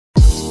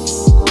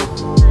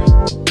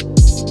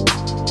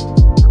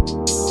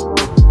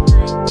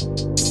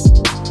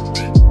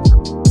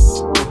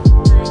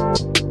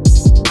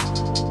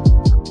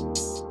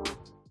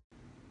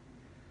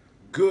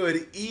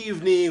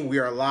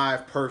are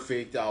live.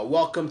 Perfect.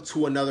 Welcome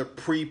to another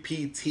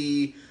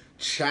pre-PT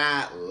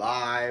chat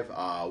live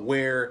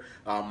where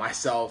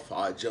myself,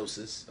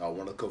 Joseph, one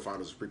of the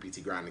co-founders of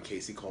Pre-PT Grind, and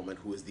Casey Coleman,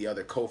 who is the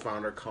other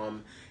co-founder,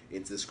 come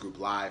into this group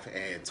live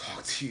and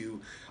talk to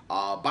you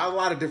about a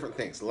lot of different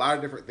things. A lot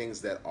of different things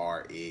that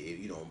are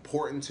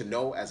important to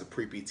know as a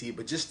pre-PT,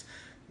 but just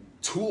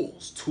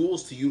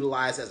tools to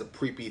utilize as a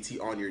pre-PT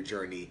on your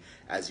journey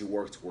as you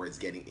work towards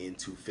getting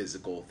into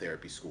physical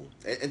therapy school.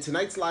 And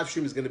tonight's live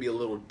stream is going to be a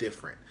little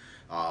different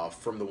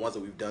from the ones that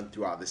we've done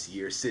throughout this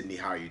year. Sydney,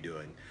 how are you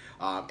doing?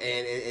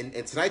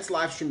 And tonight's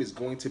live stream is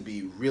going to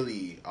be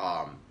really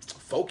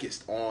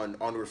focused on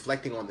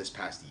reflecting on this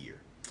past year.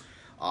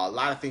 A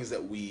lot of things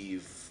that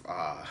we've,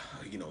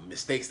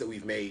 mistakes that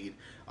we've made,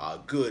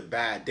 good,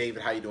 bad.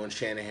 David, how you doing?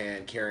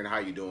 Shanahan, Karen, how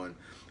you doing?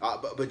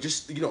 But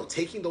just,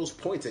 taking those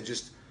points and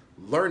just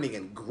learning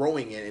and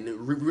growing and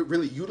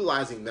really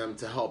utilizing them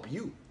to help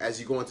you as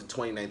you go into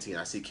 2019.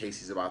 I see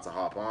Casey's about to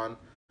hop on.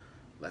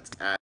 Let's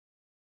add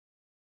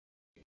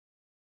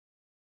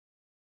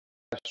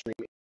stream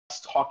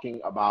talking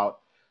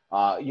about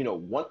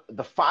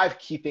the 5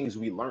 key things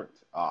we learned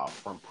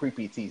from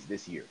pre-PTs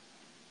this year,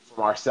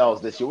 from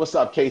ourselves this year. What's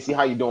up, Casey?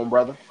 How you doing,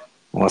 brother?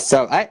 What's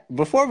up?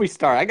 Before we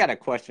start, I got a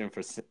question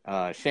for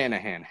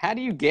Shanahan. How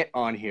do you get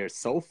on here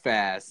so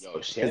fast?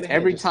 Because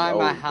every time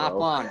I hop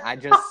on, I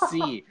just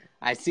see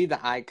the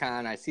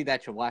icon. I see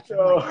that you're watching.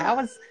 I'm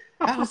like,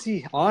 how is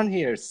he on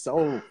here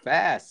so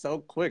fast, so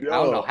quick? I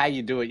don't know how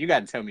you do it. You got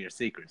to tell me your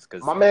secrets.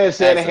 Cause my man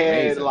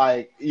Shanahan,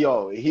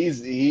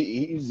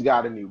 he's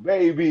got a new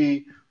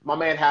baby. My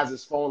man has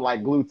his phone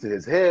like glued to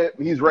his hip.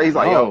 He's ready. He's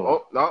like,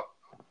 no.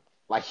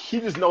 Like, he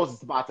just knows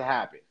it's about to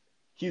happen.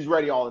 He's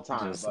ready all the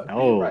time. Just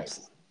knows. Right.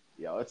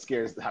 It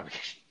scares the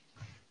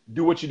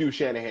do what you do,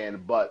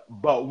 Shanahan, but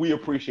we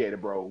appreciate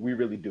it, bro. We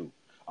really do.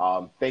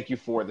 Thank you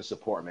for the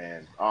support,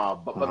 man.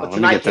 But let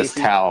me get this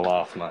towel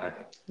off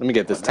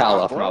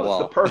my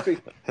wall.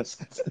 It's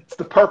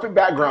the perfect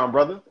background,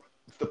 brother.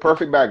 It's the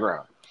perfect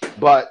background.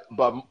 But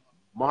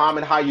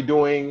Muhammad, how you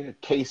doing?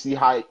 Casey,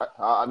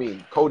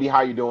 Cody,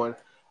 how you doing?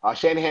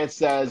 Shanahan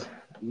says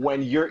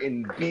when you're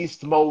in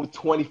beast mode,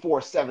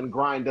 24/7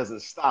 grind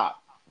doesn't stop.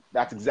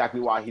 That's exactly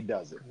why he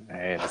does it.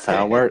 Hey, that's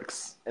how it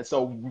works. And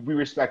so we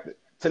respect it.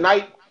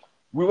 Tonight,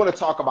 we want to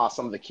talk about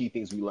some of the key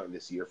things we learned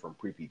this year from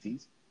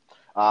pre-PTs.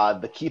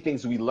 The key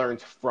things we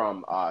learned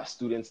from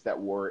students that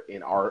were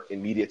in our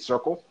immediate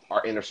circle,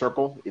 our inner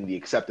circle in the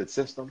accepted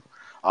system.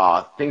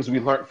 Things we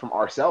learned from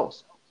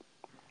ourselves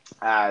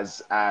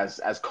as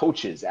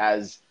coaches,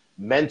 as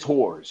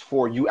mentors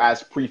for you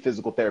as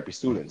pre-physical therapy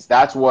students.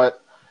 That's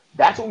what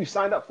we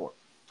signed up for.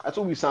 That's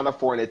what we signed up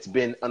for, and it's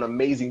been an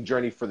amazing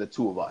journey for the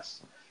two of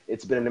us.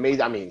 It's been an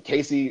amazing,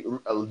 Casey,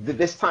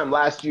 this time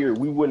last year,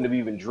 we wouldn't have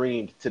even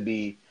dreamed to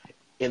be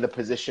in the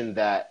position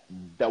that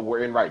we're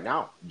in right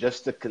now,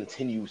 just to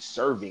continue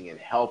serving and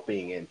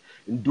helping and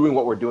doing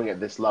what we're doing at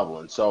this level.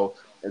 And so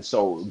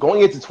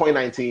going into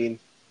 2019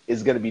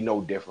 is going to be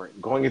no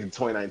different. Going into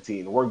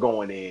 2019, we're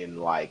going in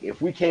like, if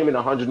we came in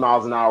 100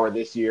 miles an hour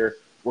this year,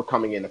 we're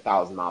coming in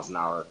 1,000 miles an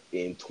hour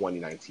in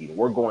 2019.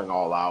 We're going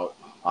all out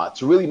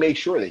to really make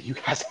sure that you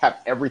guys have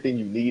everything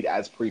you need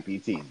as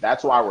pre-PTs.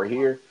 That's why we're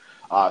here.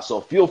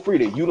 So feel free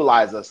to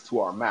utilize us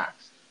to our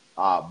max.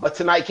 But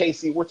tonight,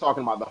 Casey, we're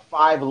talking about the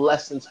 5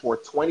 lessons for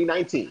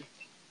 2019.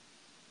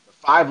 The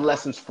 5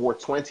 lessons for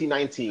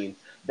 2019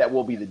 that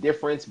will be the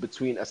difference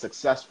between a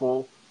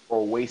successful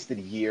or wasted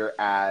year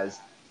as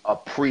a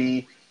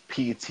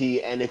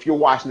pre-PT. And if you're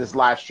watching this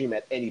live stream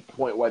at any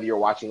point, whether you're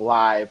watching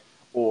live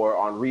or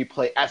on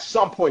replay, at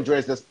some point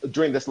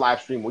during this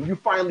live stream, when you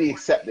finally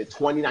accept that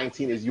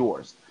 2019 is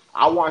yours,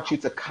 I want you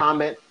to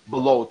comment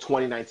below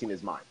 2019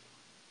 is mine.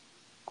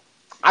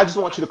 I just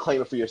want you to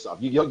claim it for yourself.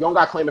 You don't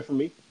got to claim it for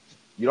me.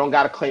 You don't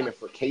got to claim it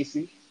for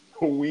Casey.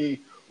 We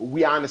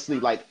honestly,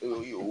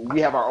 we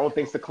have our own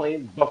things to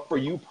claim, but for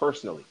you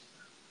personally,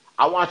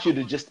 I want you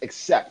to just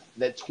accept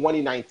that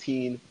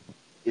 2019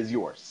 is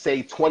yours.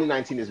 Say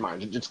 2019 is mine.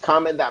 Just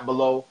comment that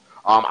below.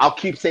 I'll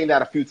keep saying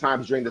that a few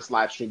times during this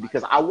live stream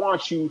because I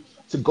want you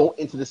to go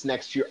into this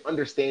next year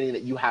understanding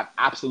that you have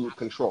absolute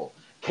control.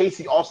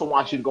 Casey also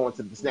wants you to go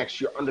into this next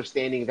year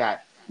understanding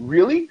that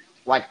really,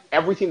 like,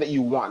 everything that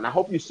you want. And I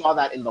hope you saw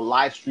that in the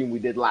live stream we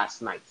did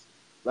last night.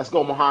 Let's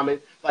go,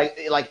 Mohammed.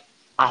 Like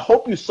I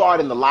hope you saw it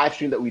in the live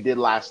stream that we did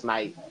last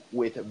night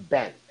with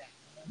Ben.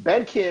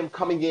 Ben Kim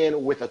coming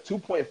in with a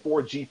 2.4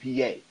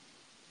 GPA,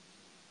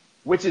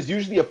 which is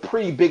usually a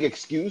pretty big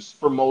excuse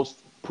for most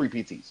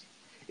pre-PTs.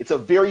 It's a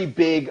very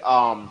big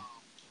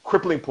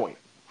crippling point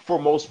for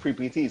most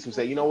pre-PTs who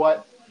say, you know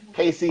what,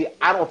 Casey,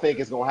 I don't think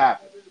it's going to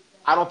happen.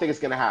 I don't think it's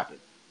going to happen.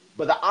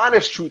 But the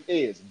honest truth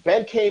is,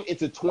 Ben came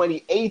into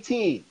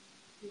 2018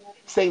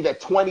 saying that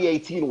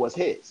 2018 was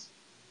his.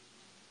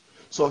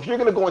 So if you're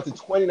going to go into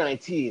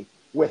 2019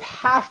 with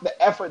half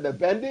the effort that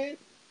Ben did,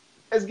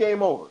 it's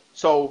game over.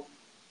 So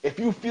if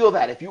you feel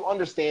that, if you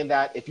understand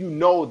that, if you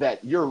know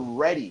that you're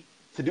ready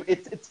to do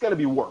it, it's going to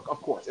be work, of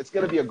course. It's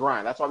going to be a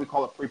grind. That's why we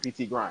call it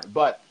pre-PT grind.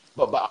 But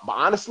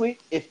honestly,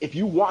 if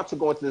you want to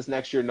go into this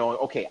next year knowing,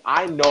 okay,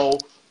 I know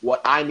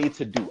what I need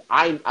to do.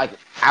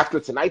 After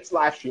tonight's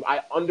live stream,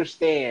 I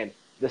understand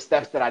the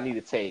steps that I need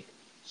to take.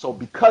 So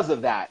because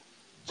of that,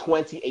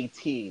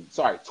 2019,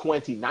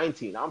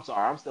 I'm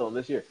sorry, I'm still in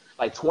this year.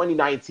 Like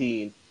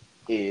 2019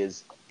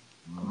 is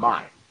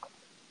mine.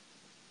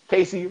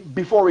 Casey,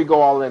 before we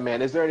go all in,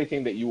 man, is there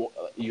anything that you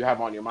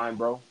have on your mind,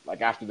 bro?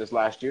 Like after this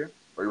last year,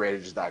 or are you ready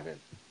to just dive in?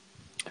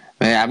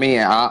 Man, I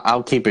mean,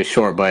 I'll keep it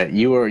short, but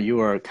you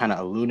were kind of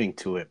alluding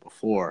to it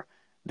before.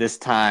 This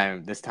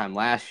time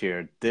last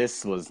year,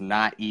 this was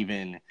not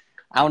even.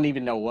 I don't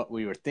even know what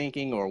we were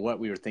thinking or what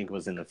we were thinking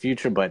was in the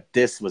future, but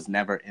this was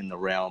never in the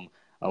realm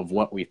of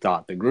what we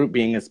thought. The group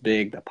being as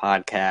big, the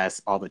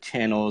podcast, all the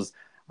channels,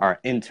 our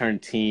intern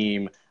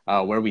team,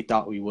 where we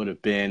thought we would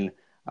have been.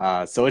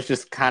 So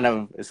it's kind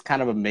of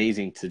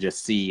amazing to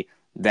just see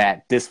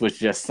that this was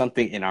just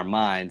something in our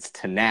minds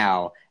to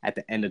now at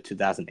the end of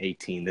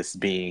 2018, this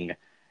being,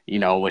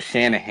 with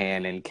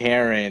Shanahan and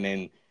Karen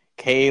and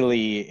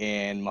Kaylee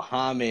and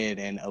Muhammad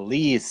and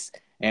Elise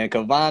and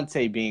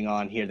Cavante being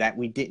on here that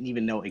we didn't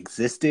even know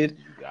existed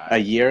a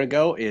year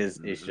ago is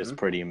just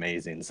pretty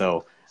amazing.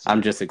 So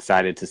I'm just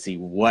excited to see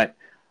what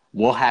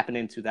will happen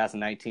in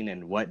 2019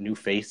 and what new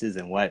faces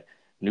and what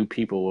new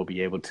people will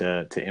be able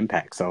to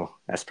impact. So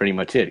that's pretty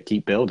much it.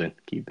 Keep building.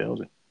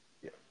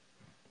 Yeah.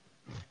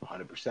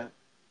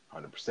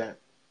 100%.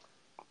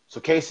 So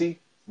Casey,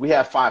 we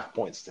have 5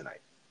 points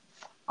tonight.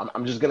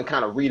 I'm just going to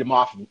kind of read them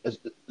off as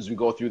we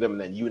go through them,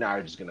 and then you and I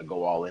are just going to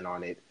go all in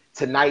on it.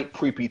 Tonight,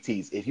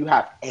 pre-PTs, if you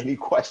have any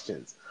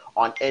questions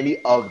on any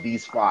of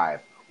these 5,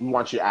 we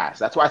want you to ask.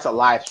 That's why it's a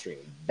live stream.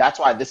 That's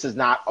why this is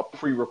not a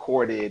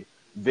pre-recorded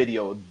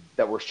video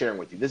that we're sharing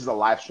with you. This is a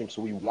live stream,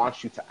 so we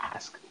want you to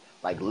ask.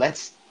 Like,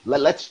 let's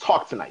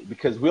talk tonight,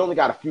 because we only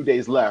got a few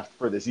days left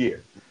for this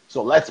year.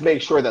 So let's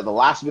make sure that the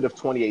last bit of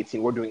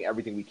 2018, we're doing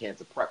everything we can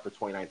to prep for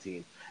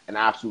 2019 and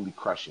absolutely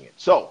crushing it.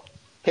 So,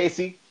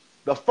 Casey,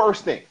 the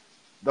first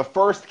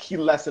key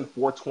lesson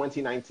for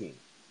 2019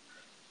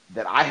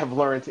 that I have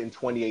learned in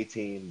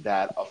 2018,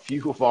 that a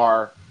few of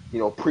our,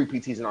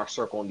 pre-PTs in our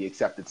circle in the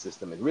accepted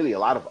system, and really a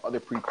lot of other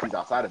pre-PTs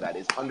outside of that,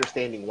 is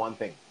understanding one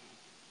thing.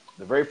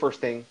 The very first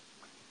thing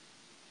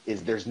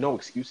is there's no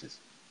excuses.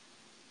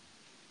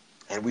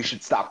 And we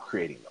should stop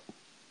creating them.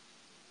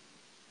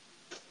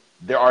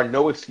 There are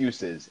no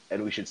excuses,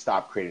 and we should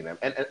stop creating them.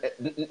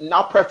 And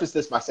I'll preface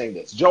this by saying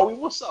this. Joey,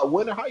 what's up?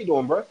 Winter, how you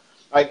doing, bro?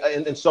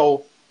 And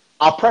so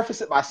I'll preface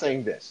it by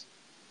saying this.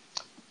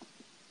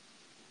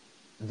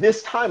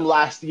 This time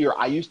last year,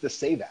 I used to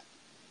say that.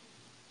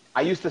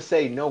 I used to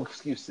say no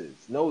excuses,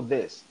 no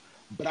this.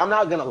 But I'm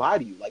not going to lie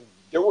to you. Like,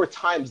 there were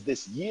times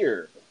this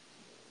year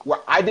where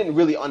I didn't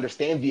really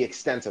understand the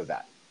extent of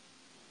that.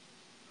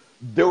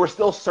 There were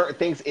still certain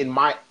things in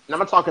my, and I'm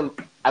not talking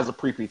as a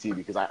pre-PT,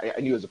 because I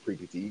knew as a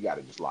pre-PT, you got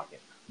to just lock in.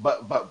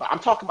 But I'm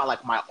talking about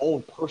like my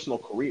own personal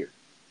career.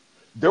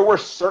 There were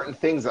certain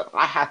things that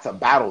I had to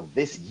battle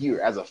this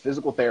year as a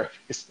physical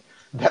therapist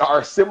that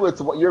are similar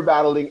to what you're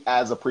battling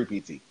as a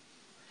pre-PT.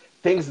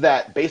 Things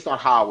that, based on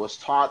how I was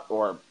taught,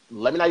 or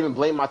let me not even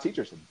blame my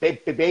teachers,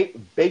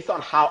 based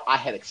on how I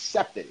had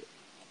accepted it,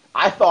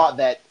 I thought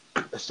that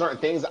certain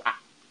things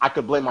I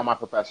could blame on my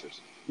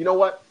professors. You know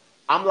what?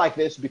 I'm like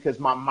this because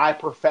my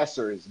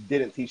professors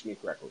didn't teach me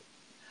correctly.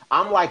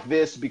 I'm like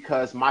this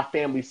because my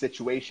family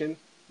situation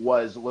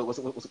was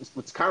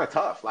kind of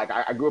tough. Like,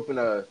 I grew up in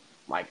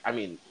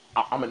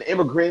I'm an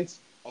immigrant.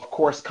 Of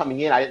course, coming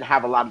in, I didn't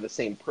have a lot of the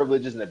same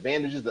privileges and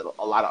advantages that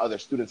a lot of other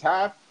students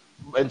have.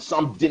 And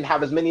some didn't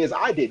have as many as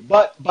I did.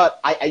 But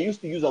I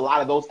used to use a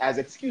lot of those as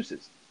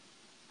excuses.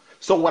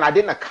 So when I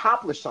didn't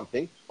accomplish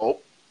something,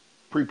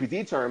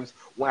 pre-PT terms,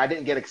 when I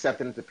didn't get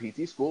accepted into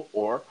PT school,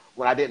 or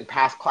when I didn't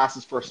pass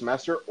classes for a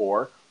semester,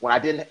 or when I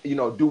didn't,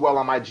 do well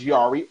on my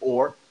GRE,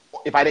 or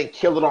if I didn't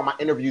kill it on my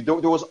interview, there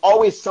was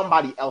always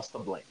somebody else to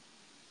blame.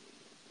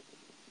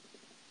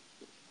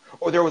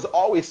 Or there was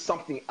always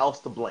something else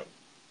to blame.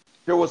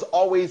 There was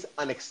always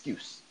an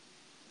excuse.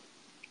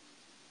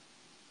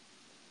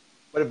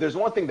 But if there's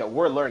one thing that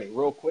we're learning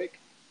real quick,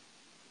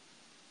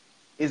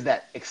 is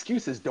that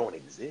excuses don't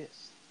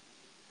exist.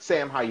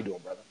 Sam, how you doing,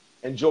 brother?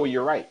 And Joey,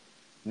 you're right.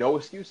 No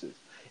excuses.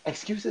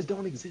 Excuses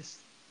don't exist.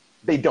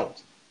 They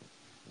don't.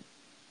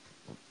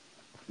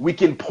 We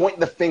can point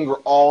the finger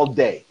all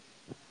day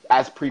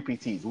as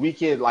pre-PTs. We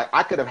can,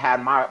 I could have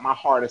had my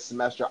hardest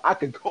semester. I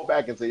could go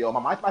back and say, yo,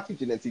 my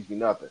teacher didn't teach me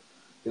nothing.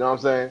 You know what I'm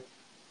saying?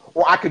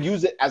 Or I could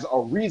use it as a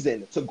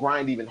reason to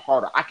grind even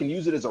harder. I can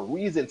use it as a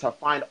reason to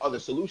find other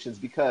solutions,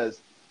 because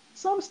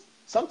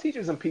some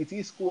teachers in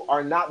PT school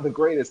are not the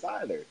greatest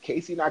either.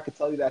 Casey and I could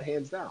tell you that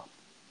hands down.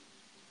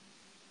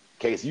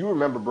 Casey, you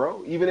remember,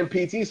 bro, even in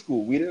PT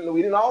school, we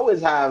didn't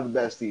always have the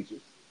best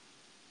teachers.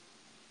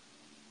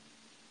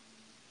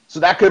 So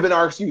that could have been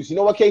our excuse. You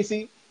know what,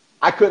 Casey?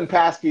 I couldn't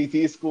pass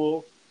PT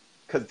school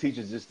because the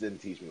teachers just didn't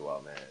teach me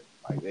well, man.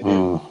 Like, they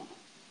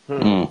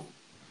didn't.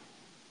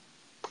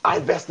 I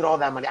invested all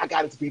that money. I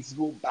got into PT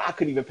school, but I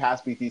couldn't even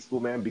pass PT school,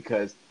 man,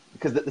 because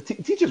the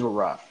teachers were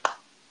rough.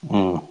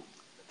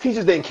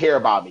 Teachers didn't care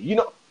about me.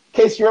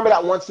 Casey, you remember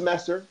that one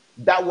semester,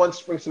 that one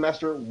spring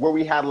semester where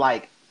we had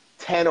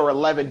 10 or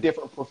 11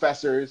 different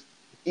professors,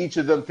 each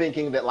of them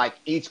thinking that like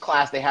each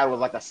class they had was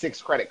like a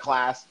 6-credit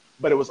class,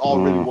 but it was all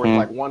really worth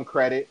like 1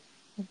 credit.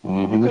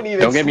 You couldn't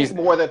even sleep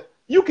more than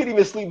you could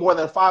even sleep more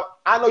than 5.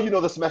 I know you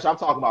know the semester I'm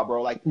talking about,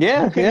 bro. Like you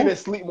couldn't even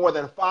sleep more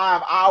than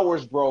 5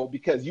 hours, bro,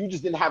 because you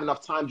just didn't have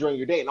enough time during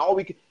your day. And all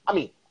we could, I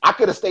mean, I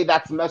could have stayed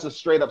that semester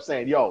straight up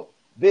saying, yo,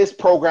 this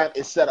program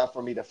is set up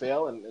for me to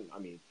fail. And I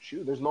mean,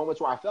 shoot, there's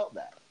moments where I felt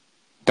that.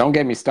 Don't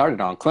get me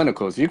started on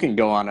clinicals. You can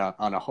go on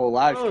a whole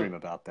live stream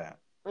about that.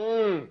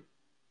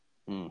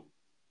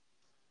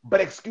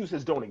 But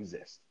excuses don't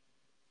exist.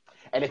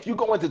 And if you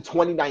go into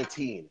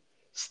 2019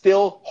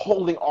 still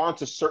holding on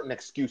to certain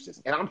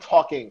excuses, and I'm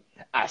talking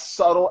as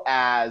subtle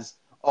as,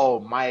 oh,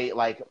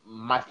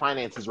 my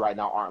finances right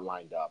now aren't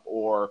lined up,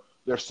 or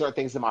there's certain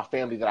things in my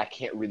family that I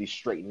can't really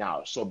straighten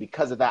out. So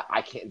because of that,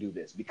 I can't do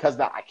this. Because of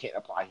that, I can't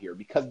apply here.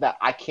 Because of that,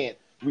 I can't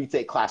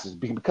retake classes.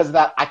 Because of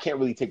that, I can't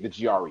really take the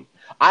GRE.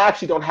 I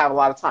actually don't have a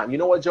lot of time. You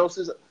know what,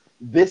 Joseph?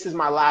 This is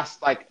my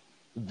last, like,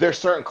 there's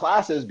certain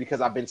classes,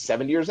 because I've been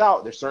 7 years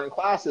out, there's certain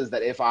classes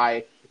that if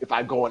I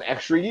go an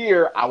extra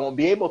year, I won't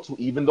be able to,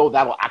 even though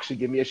that will actually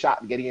give me a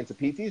shot at getting into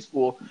PT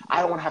school.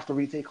 I don't want to have to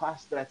retake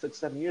classes that I took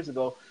 7 years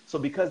ago. So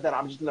because of that,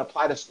 I'm just going to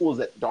apply to schools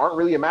that aren't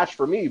really a match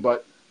for me.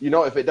 But, you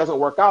know, if it doesn't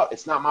work out,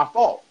 it's not my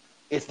fault.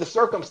 It's the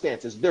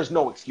circumstances. There's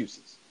no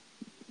excuses.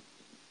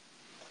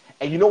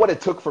 And you know what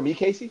it took for me,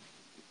 Casey?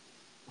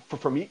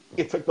 For me,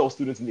 it took those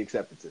students in the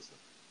acceptance system.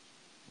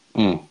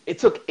 It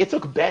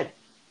took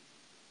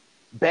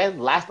Ben,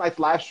 last night's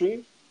live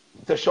stream,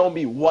 to show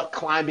me what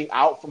climbing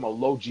out from a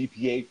low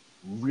GPA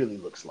really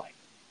looks like.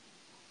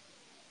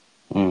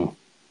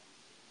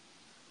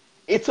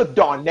 It took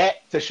Darnett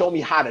to show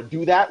me how to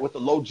do that with a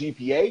low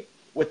GPA,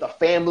 with a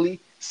family,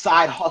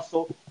 side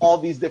hustle, all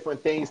these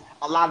different things,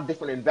 a lot of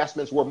different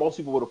investments where most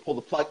people would have pulled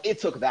the plug. It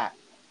took that.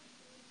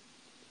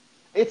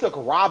 It took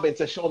Robin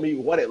to show me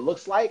what it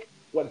looks like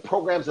when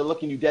programs are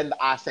looking you dead in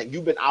the eye saying,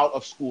 you've been out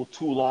of school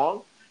too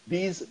long.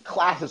 These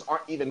classes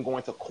aren't even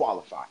going to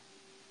qualify.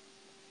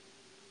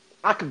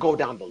 I could go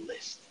down the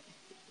list.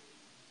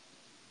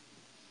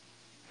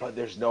 But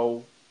there's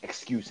no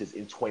excuses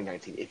in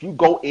 2019. If you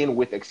go in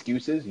with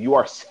excuses, you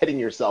are setting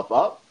yourself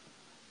up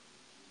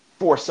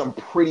for some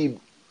pretty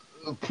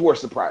poor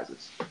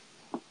surprises.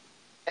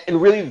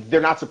 And really,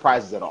 they're not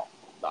surprises at all.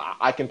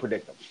 I can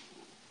predict them.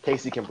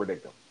 Casey can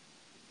predict them.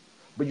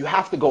 But you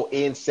have to go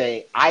in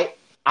saying,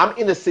 I'm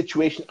in the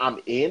situation I'm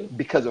in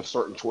because of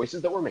certain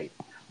choices that were made,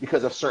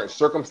 because of certain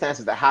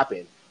circumstances that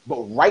happened.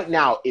 But right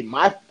now, in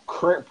my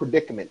current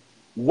predicament,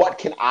 what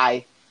can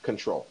I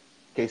control?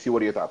 Casey,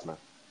 what are your thoughts, man?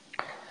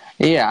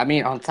 Yeah, I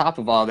mean, on top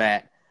of all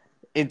that,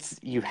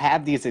 you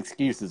have these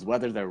excuses,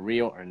 whether they're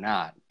real or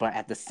not. But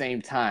at the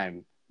same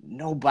time,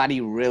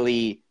 nobody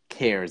really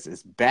cares.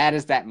 As bad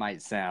as that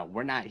might sound,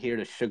 we're not here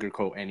to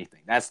sugarcoat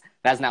anything. That's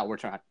not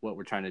what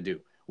we're trying to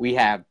do. We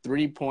have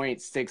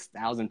 3.6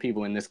 thousand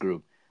people in this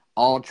group,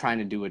 all trying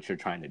to do what you're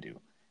trying to do.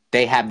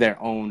 They have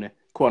their own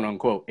quote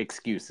unquote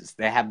excuses.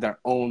 They have their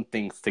own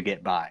things to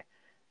get by.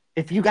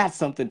 If you got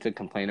something to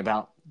complain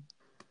about,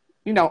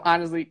 you know,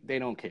 honestly, they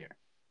don't care.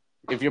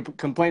 If you're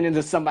complaining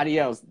to somebody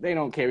else, they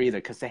don't care either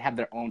because they have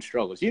their own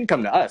struggles. You can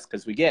come to us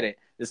because we get it.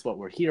 This is what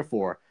we're here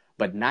for.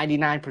 But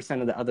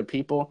 99% of the other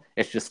people,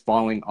 it's just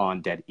falling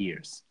on dead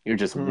ears. You're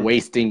just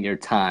wasting your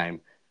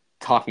time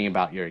talking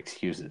about your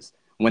excuses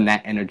when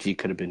that energy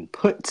could have been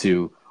put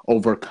to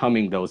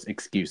overcoming those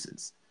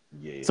excuses.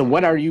 Yeah. So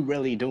what are you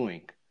really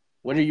doing?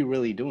 What are you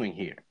really doing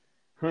here?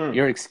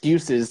 Your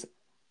excuses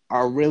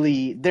are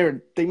really,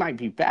 they might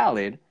be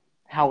valid.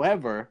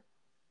 However,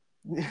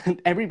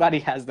 everybody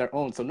has their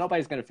own, so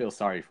nobody's going to feel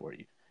sorry for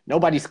you.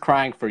 Nobody's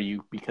crying for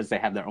you because they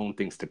have their own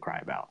things to cry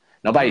about.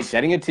 Nobody's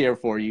shedding a tear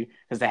for you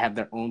because they have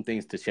their own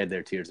things to shed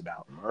their tears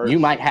about. You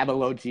might have a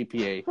low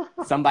GPA.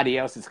 Somebody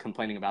else is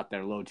complaining about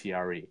their low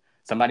GRE.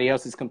 Somebody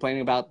else is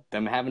complaining about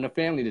them having a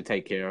family to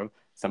take care of.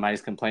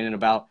 Somebody's complaining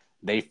about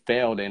they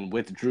failed and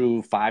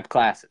withdrew 5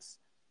 classes.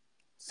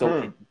 So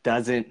it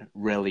doesn't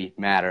really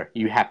matter.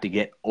 You have to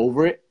get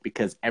over it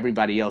because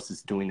everybody else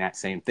is doing that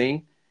same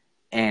thing.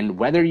 And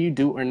whether you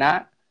do or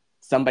not,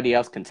 somebody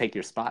else can take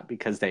your spot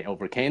because they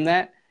overcame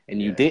that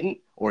and you didn't,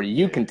 or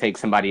you can take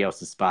somebody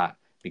else's spot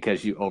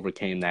because you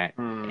overcame that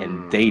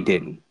and they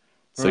didn't.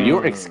 So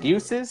your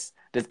excuses,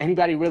 does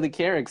anybody really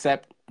care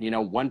except,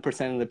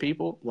 1% of the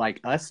people like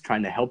us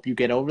trying to help you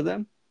get over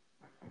them?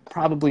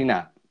 Probably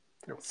not.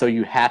 So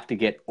you have to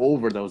get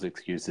over those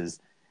excuses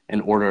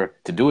in order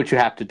to do what you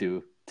have to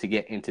do to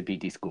get into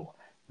PT school.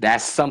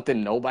 That's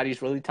something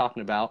nobody's really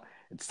talking about.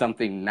 It's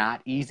something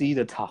not easy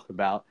to talk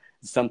about.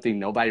 It's something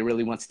nobody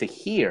really wants to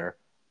hear,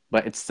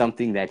 but it's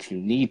something that you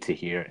need to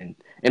hear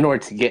in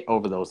order to get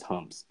over those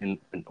humps, in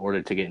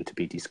order to get into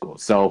PT school.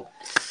 So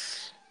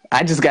I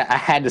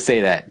had to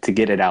say that to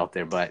get it out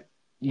there, but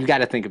you got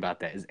to think about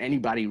that. Is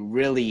anybody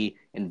really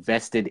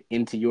invested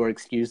into your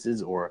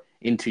excuses or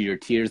into your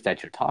tears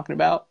that you're talking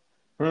about?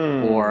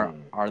 Or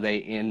are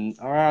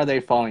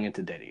they falling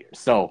into dead ears?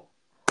 So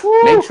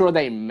make sure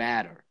they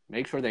matter.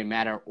 Make sure they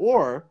matter,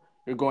 or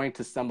you're going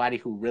to somebody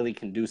who really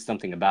can do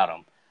something about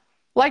them.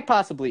 like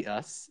possibly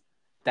us,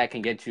 that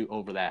can get you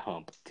over that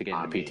hump to get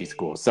into PT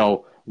school.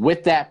 So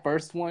with that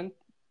first one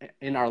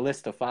in our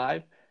list of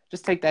 5,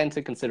 just take that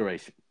into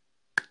consideration.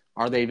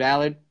 Are they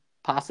valid?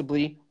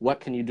 Possibly. What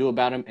can you do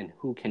about them, and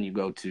who can you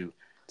go to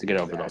get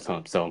over those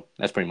humps? So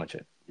that's pretty much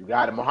it. You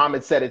got it.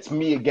 Muhammad said it's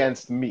me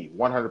against me,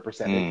 100%.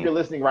 If you're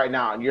listening right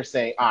now and you're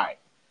saying, all right,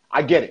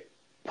 I get it.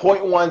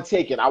 Point 1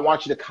 taken. I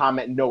want you to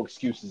comment no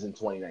excuses in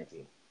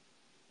 2019.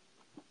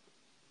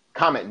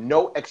 Comment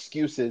no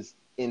excuses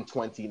in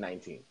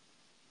 2019.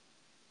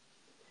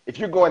 If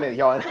you're going in,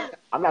 yo,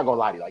 I'm not going to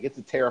lie to you. Like, it's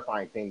a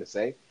terrifying thing to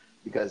say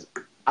because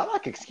I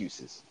like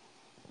excuses.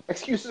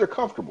 Excuses are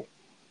comfortable.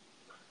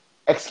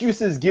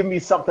 Excuses give me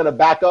something to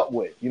back up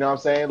with. You know what I'm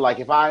saying? Like,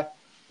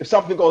 if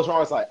something goes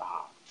wrong, it's like,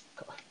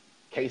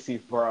 Casey,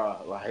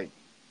 bruh, like,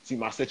 see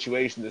my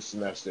situation this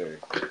semester.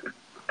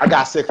 I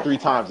got sick 3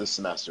 times this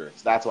semester,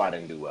 so that's why I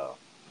didn't do well.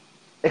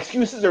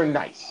 Excuses are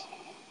nice.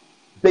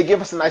 They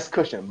give us a nice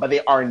cushion, but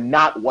they are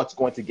not what's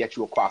going to get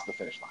you across the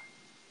finish line.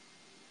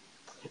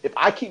 If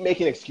I keep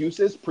making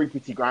excuses,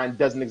 pre-PT grind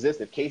doesn't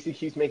exist. If Casey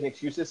keeps making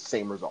excuses,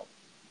 same result.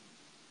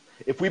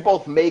 If we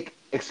both make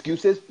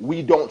excuses,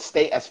 we don't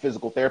stay as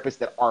physical therapists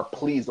that are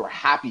pleased or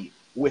happy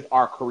with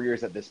our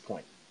careers at this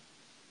point.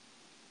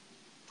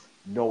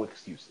 No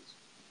excuses.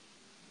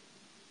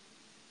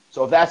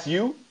 So if that's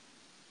you,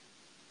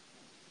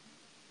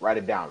 write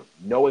it down.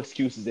 No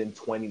excuses in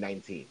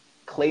 2019.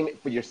 Claim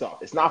it for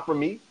yourself. It's not for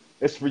me.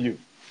 It's for you.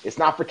 It's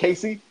not for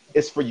Casey.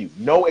 It's for you.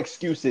 No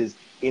excuses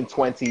in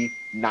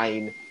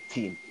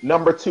 2019.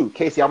 Number 2,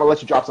 Casey, I'm going to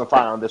let you drop some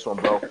fire on this one,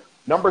 bro.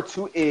 Number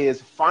 2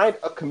 is find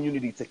a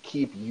community to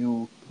keep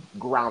you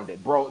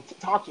grounded. Bro,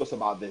 talk to us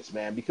about this,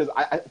 man, because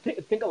I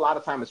think a lot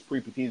of times as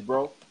pre-PTs,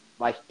 bro,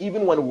 like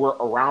even when we're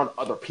around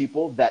other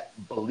people that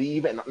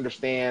believe and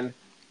understand,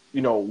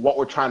 you know, what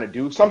we're trying to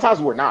do, sometimes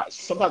we're not.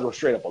 Sometimes we're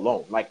straight up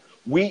alone. Like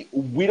we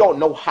don't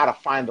know how to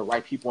find the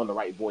right people and the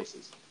right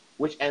voices,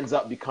 which ends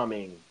up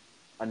becoming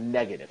a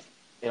negative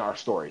in our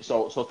story.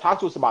 So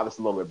talk to us about this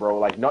a little bit, bro.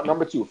 Like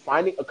number 2,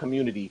 finding a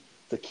community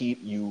to keep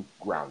you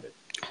grounded.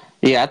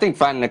 Yeah, I think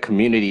finding a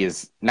community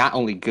is not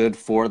only good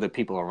for the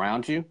people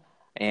around you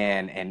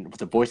and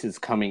the voices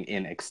coming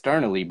in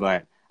externally,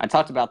 but I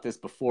talked about this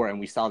before and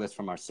we saw this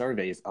from our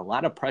surveys. A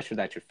lot of pressure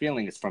that you're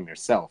feeling is from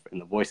yourself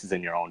and the voices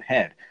in your own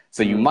head.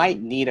 So you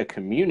might need a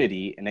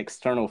community, an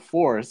external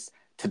force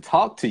to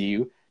talk to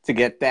you to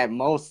get that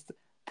most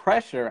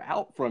pressure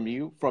out from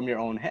you from your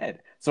own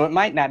head. So it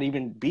might not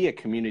even be a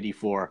community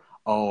for,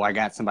 oh, I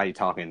got somebody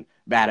talking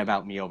bad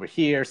about me over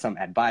here, some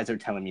advisor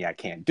telling me I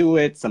can't do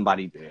it,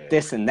 somebody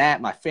this and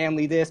that, my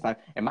family this.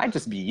 It might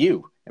just be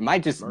you. It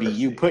might just be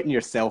you putting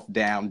yourself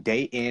down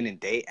day in and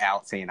day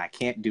out saying I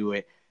can't do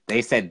it.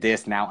 They said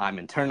this, now I'm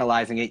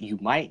internalizing it. You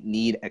might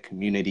need a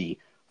community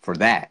for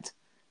that,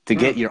 to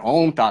get your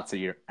own thoughts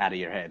out of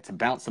your head, to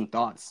bounce some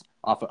thoughts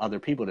off of other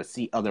people, to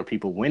see other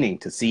people winning,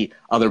 to see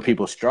other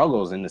people's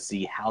struggles and to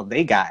see how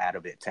they got out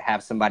of it, to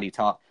have somebody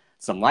talk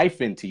some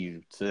life into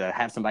you, to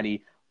have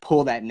somebody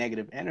pull that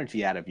negative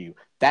energy out of you.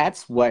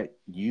 That's what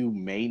you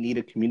may need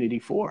a community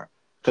for.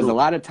 Because a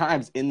lot of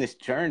times in this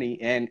journey,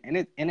 and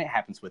it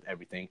happens with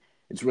everything,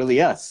 it's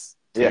really us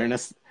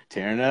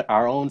tearing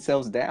our own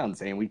selves down,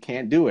 saying we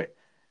can't do it.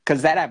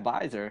 Because that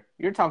advisor,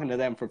 you're talking to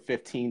them for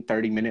 15,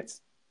 30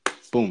 minutes,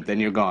 boom, then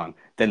you're gone.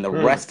 Then the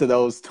rest of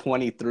those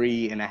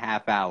 23 and a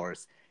half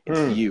hours,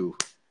 it's you.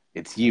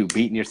 It's you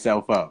beating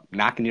yourself up,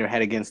 knocking your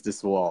head against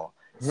this wall,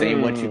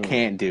 saying what you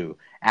can't do.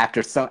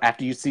 After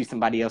you see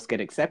somebody else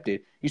get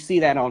accepted, you see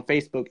that on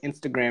Facebook,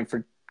 Instagram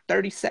for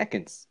 30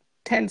 seconds,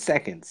 10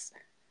 seconds.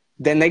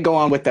 Then they go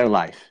on with their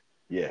life.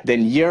 Yeah.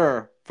 Then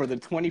you're, for the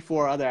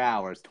 24 other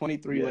hours,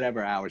 23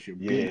 whatever hours, you're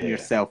beating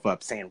yourself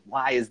up saying,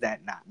 why is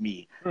that not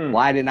me?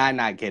 Why did I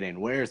not get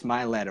in? Where's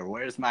my letter?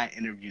 Where's my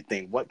interview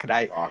thing? What could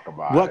I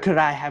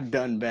have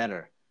done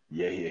better?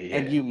 Yeah.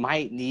 And you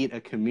might need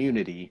a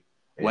community,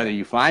 whether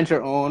you find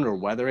your own or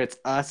whether it's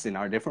us in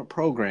our different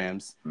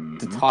programs,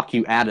 to talk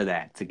you out of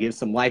that, to give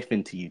some life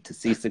into you, to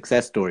see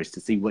success stories, to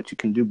see what you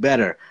can do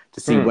better,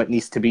 to see what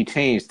needs to be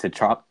changed, to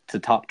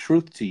talk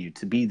truth to you,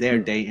 to be there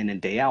day in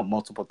and day out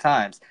multiple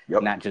times,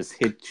 not just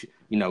hit,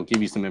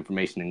 give you some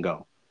information and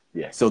go.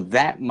 Yeah. So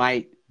that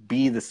might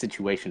be the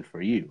situation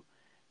for you.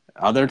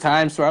 Other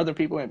times for other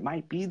people, it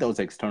might be those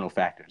external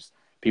factors.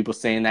 People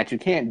saying that you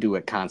can't do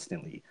it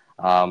constantly.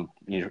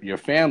 Your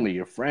family,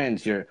 your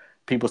friends, your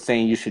people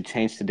saying you should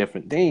change to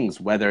different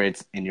things, whether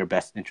it's in your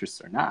best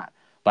interests or not.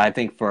 But I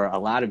think for a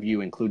lot of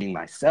you, including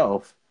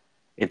myself,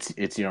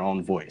 it's your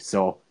own voice.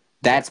 So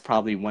that's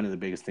probably one of the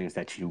biggest things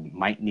that you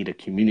might need a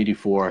community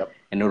for,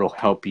 and it'll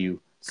help you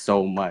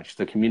so much.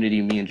 The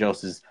community me and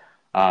Joseph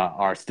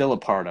are still a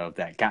part of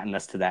that gotten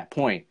us to that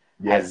point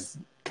has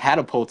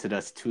catapulted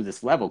us to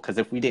this level. Because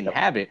if we didn't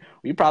have it,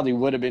 we probably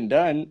would have been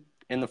done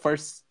in the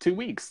first 2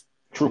 weeks.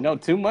 2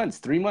 months,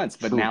 3 months.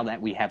 But now that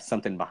we have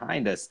something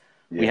behind us,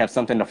 we have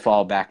something to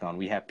fall back on.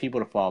 We have people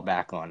to fall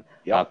back on,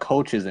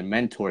 coaches and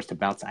mentors to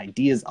bounce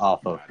ideas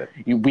off of.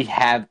 We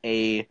have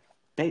a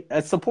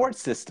support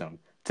system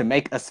to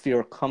make us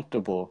feel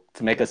comfortable,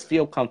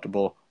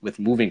 with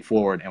moving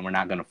forward, and we're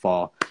not going to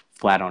fall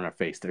flat on our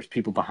face. There's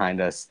people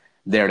behind us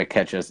there to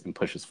catch us and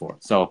push us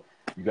forward. So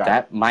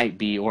that might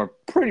be, or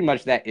pretty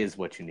much that is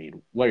what you need.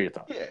 What are your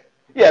thoughts?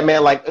 Yeah,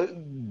 man. Like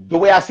the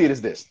way I see it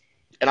is this,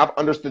 and I've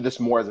understood this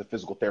more as a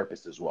physical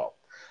therapist as well.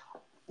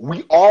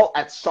 We all,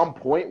 at some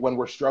point when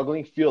we're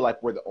struggling, feel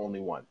like we're the only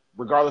one,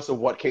 regardless of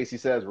what Casey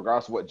says,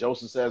 regardless of what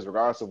Joseph says,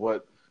 regardless of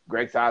what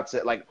Greg Todd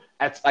said. Like,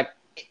 that's like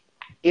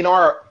in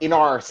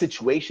our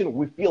situation,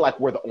 we feel like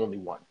we're the only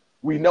one.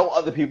 We know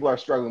other people are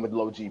struggling with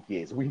low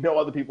GPAs. We know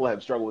other people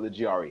have struggled with a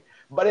GRE.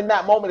 But in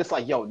that moment, it's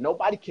like, yo,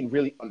 nobody can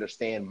really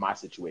understand my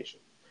situation.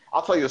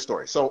 I'll tell you a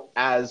story. So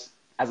as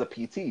a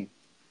PT,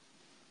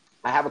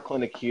 I have a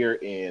clinic here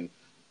in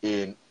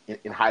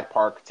Hyde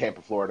Park,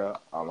 Tampa, Florida.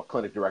 I'm a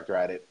clinic director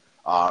at it.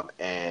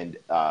 And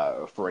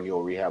for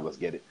renewal rehab, let's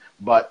get it.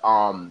 But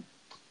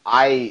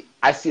I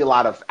see a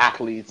lot of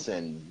athletes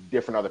and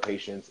different other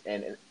patients,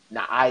 and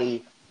now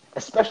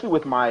especially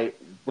with my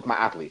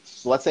athletes.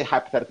 So let's say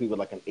hypothetically with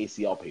like an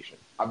ACL patient.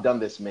 I've done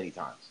this many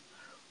times.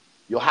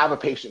 You'll have a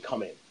patient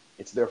come in.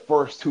 It's their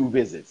first 2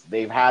 visits.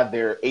 They've had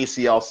their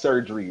ACL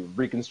surgery,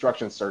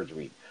 reconstruction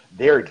surgery.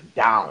 They're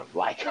down.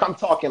 Like, I'm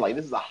talking like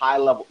this is a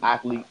high-level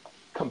athlete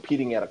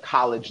competing at a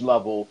college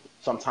level.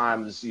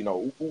 Sometimes, you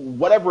know,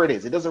 whatever it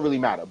is, it doesn't really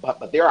matter.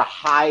 But they're a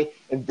high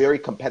and very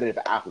competitive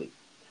athlete.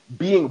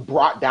 Being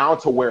brought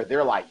down to where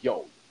they're like,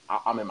 yo,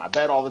 I'm in my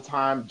bed all the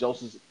time.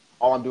 Joseph's,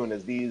 all I'm doing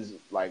is these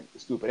like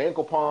stupid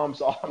ankle pumps.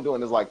 All I'm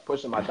doing is like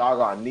pushing my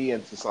doggone knee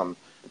into some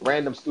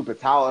random stupid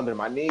towel under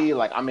my knee.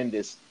 Like, I'm in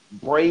this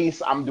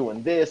brace. I'm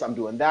doing this. I'm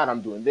doing that.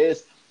 I'm doing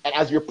this. And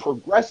as you're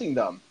progressing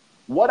them,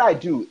 what I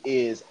do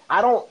is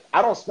I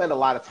don't spend a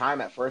lot of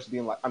time at first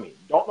being like, I mean,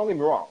 don't get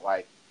me wrong.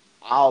 Like,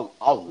 I'll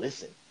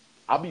listen.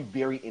 I'll be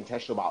very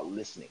intentional about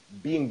listening,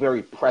 being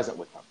very present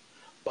with them.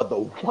 But the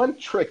one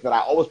trick that I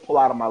always pull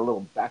out of my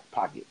little back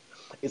pocket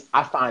is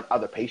I find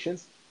other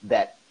patients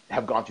that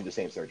have gone through the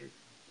same surgery,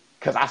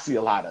 because I see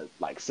a lot of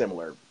like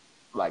similar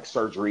like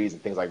surgeries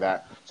and things like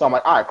that. So I'm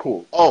like, all right,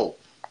 cool. Oh,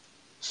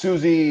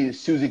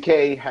 Susie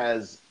K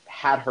has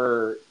had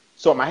her.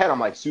 So in my head, I'm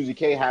like, Susie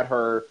K had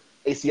her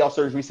ACL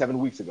surgery 7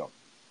 weeks ago.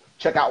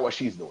 Check out what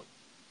she's doing.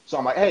 So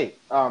I'm like, hey,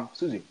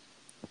 Susie,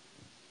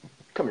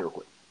 come here real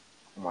quick.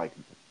 I'm like,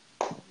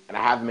 and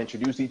I have them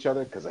introduce each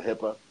other because of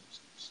HIPAA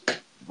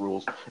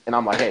rules. And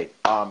I'm like, hey,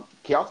 can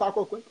y'all talk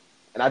real quick?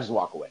 And I just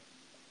walk away.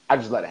 I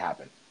just let it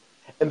happen.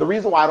 And the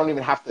reason why I don't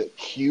even have to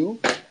cue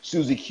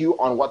Susie Q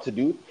on what to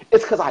do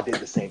is because I did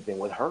the same thing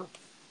with her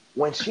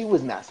when she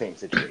was in that same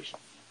situation.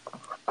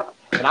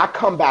 And I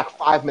come back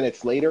 5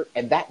 minutes later,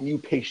 and that new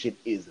patient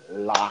is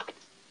locked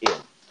in.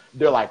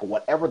 They're like,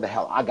 whatever the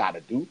hell I got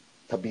to do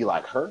to be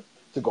like her,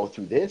 to go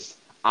through this,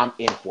 I'm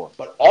in for it.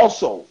 But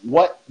also,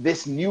 what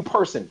this new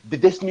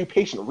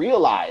patient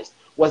realized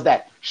was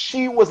that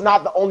she was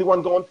not the only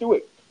one going through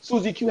it.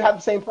 Susie Q had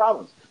the same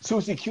problems.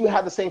 Susie Q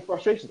had the same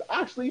frustrations.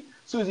 Actually,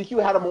 Susie Q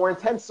had a more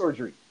intense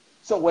surgery.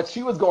 So what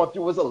she was going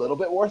through was a little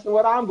bit worse than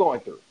what I'm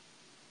going through.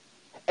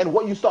 And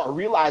what you start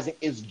realizing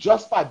is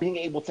just by being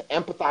able to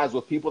empathize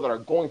with people that are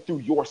going through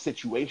your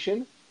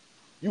situation,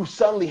 you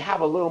suddenly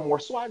have a little more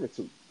swagger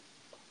to you.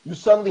 You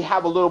suddenly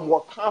have a little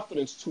more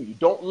confidence to you.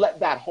 Don't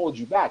let that hold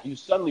you back. You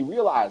suddenly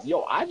realize,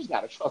 yo, I just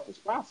got to trust this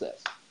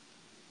process.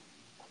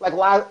 Like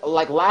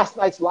last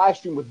night's live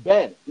stream with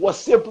Ben was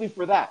simply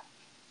for that.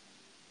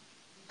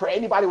 For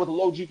anybody with a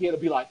low GPA to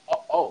be like,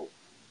 oh,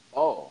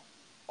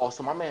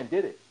 so my man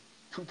did it.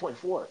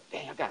 2.4.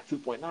 Dang, I got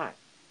 2.9.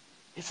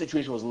 His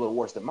situation was a little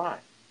worse than mine.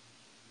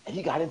 And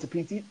he got into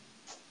PT.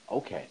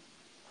 Okay.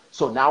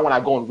 So now when I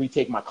go and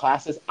retake my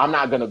classes, I'm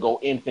not going to go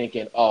in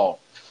thinking, oh,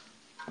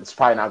 it's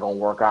probably not going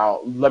to work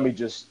out. Let me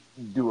just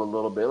do a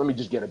little bit. Let me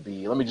just get a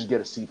B. Let me just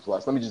get a C+.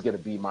 Let me just get a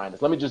B-.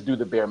 Let me just do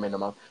the bare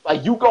minimum.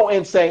 Like, you go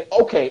in saying,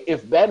 okay,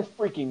 if Ben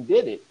freaking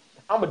did it,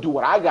 I'm going to do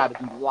what I got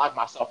to do to lock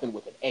myself in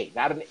with an A.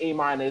 Not an A-,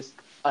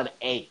 an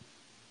A.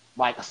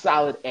 Like a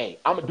solid A.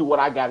 I'm going to do what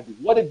I got to do.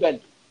 What did Ben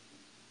do?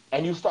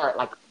 And you start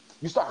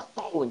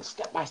following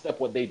step by step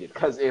what they did.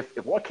 Because if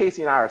what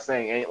Casey and I are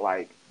saying ain't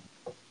like,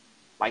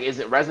 is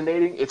it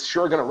resonating? It's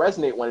sure going to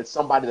resonate when it's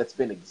somebody that's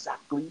been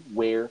exactly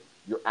where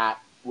you're at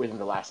within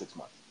the last 6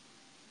 months.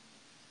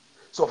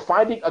 So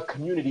finding a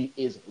community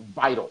is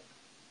vital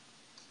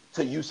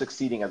to you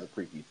succeeding as a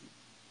pre-PT.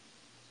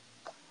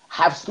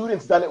 Have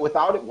students done it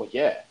without it? Well,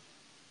 yeah.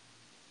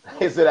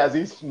 Is it as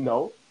easy?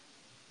 No.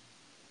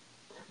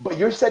 But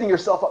you're setting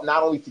yourself up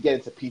not only to get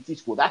into PT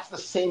school, that's the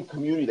same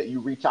community that you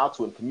reach out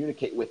to and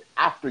communicate with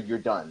after you're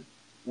done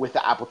with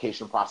the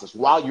application process,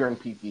 while you're in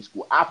PT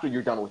school, after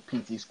you're done with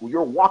PT school.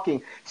 You're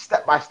walking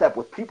step by step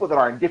with people that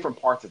are in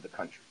different parts of the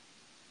country.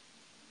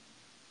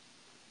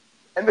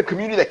 And the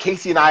community that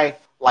Casey and I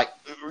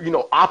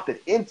opted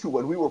into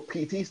when we were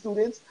PT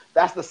students,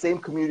 that's the same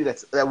community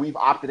that we've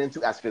opted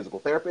into as physical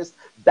therapists.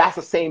 That's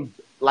the same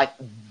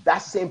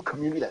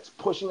community that's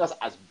pushing us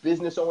as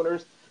business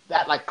owners,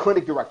 that like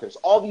clinic directors,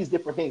 all these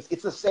different things.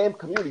 It's the same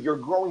community. You're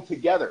growing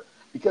together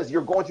because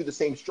you're going through the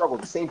same struggle,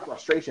 the same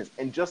frustrations.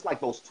 And just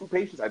like those 2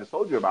 patients I just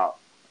told you about,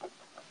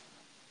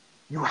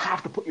 you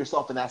have to put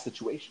yourself in that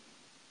situation.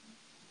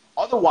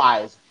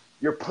 Otherwise,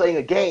 you're playing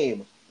a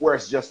game where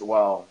it's just,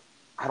 well,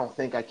 I don't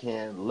think I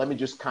can. Let me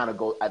just kind of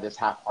go at this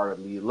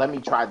half-heartedly. Let me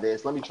try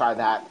this. Let me try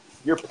that.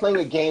 You're playing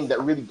a game that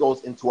really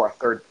goes into our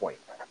third point.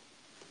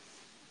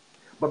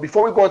 But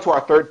before we go into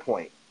our third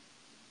point,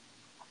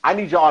 I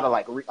need y'all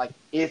to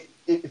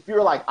if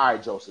you're like, all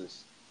right, Joseph,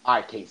 all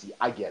right, Casey,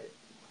 I get it.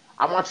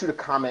 I want you to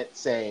comment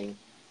saying,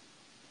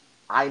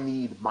 I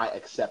need my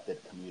accepted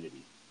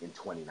community in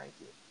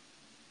 2019.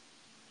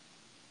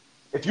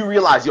 If you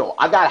realize, yo,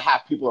 I gotta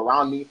have people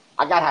around me.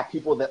 I gotta have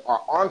people that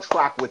are on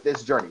track with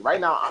this journey. Right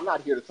now, I'm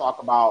not here to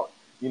talk about,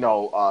 how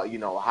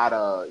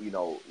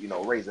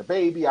to, raise a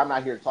baby. I'm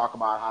not here to talk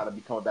about how to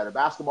become a better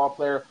basketball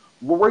player.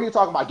 We're here to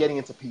talk about getting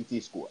into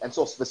PT school. And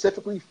so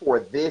specifically for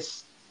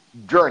this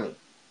journey,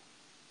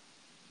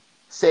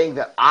 saying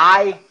that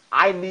I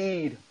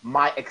need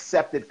my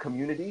accepted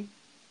community,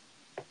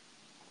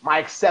 my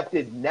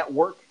accepted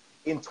network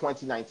in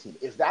 2019.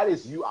 If that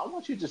is you, I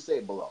want you to just say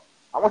it below.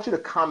 I want you to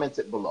comment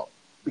it below,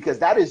 because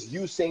that is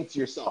you saying to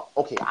yourself,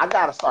 okay, I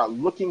got to start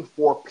looking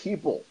for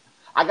people.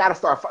 I got to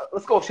start,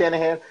 let's go,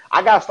 Shanahan.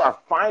 I got to start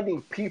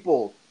finding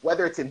people,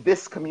 whether it's in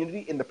this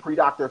community, in the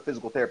pre-doctor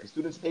physical therapy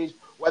students page,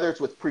 whether it's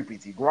with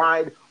Pre-PT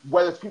Grind,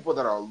 whether it's people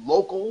that are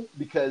local,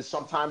 because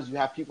sometimes you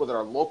have people that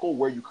are local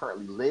where you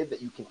currently live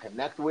that you can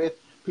connect with,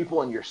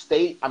 people in your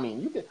state. I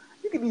mean, you can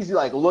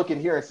easily look in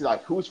here and see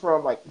who's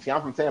from, see,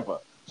 I'm from Tampa.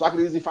 So I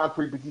could easily find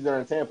pre-PTs that are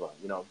in Tampa,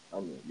 I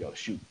mean, yo,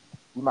 shoot.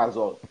 We might as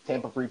well,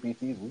 Tampa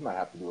pre-PTs, we might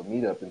have to do a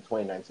meetup in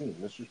 2019.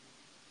 Let's just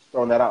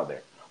throwing that out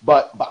there.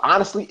 But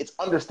honestly, it's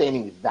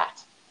understanding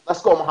that.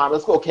 Let's go, Muhammad.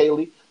 Let's go,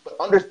 Kaylee. But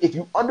if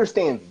you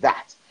understand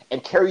that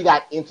and carry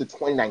that into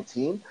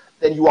 2019,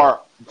 then you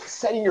are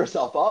setting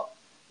yourself up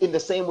in the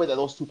same way that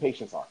those two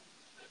patients are.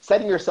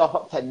 Setting yourself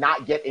up to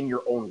not get in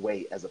your own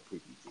way as a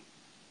pre-PT.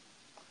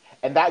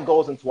 And that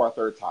goes into our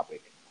third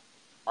topic.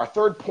 Our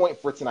third point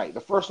for tonight.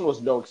 The first one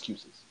was no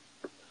excuses.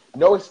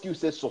 No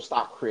excuses, so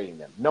stop creating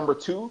them. Number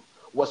 2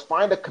 was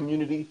find a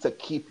community to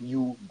keep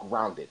you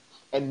grounded.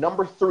 And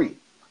number three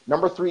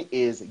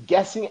is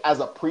guessing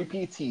as a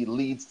pre-PT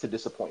leads to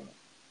disappointment.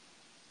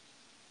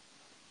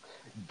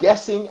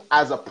 Guessing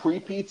as a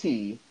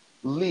pre-PT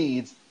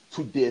leads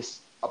to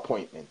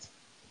disappointment.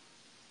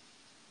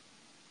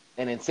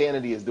 And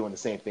insanity is doing the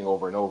same thing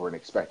over and over and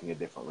expecting a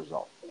different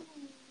result.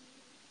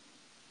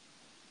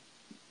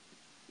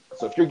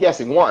 So if you're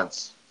guessing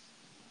once,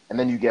 and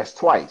then you guess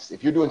twice,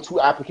 if you're doing 2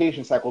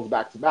 application cycles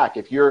back to back,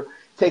 if you're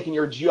taking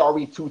your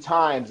GRE 2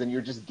 times and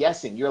you're just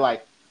guessing, you're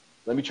like,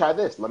 let me try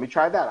this, let me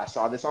try that. I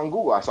saw this on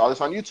Google, I saw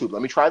this on YouTube,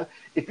 let me try that.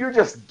 If you're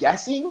just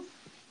guessing,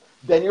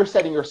 then you're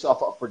setting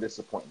yourself up for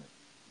disappointment.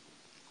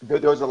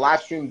 There was a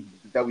live stream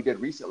that we did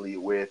recently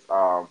with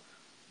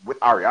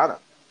Ariana.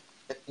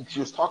 She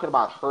was talking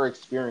about her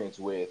experience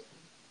with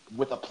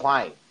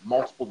applying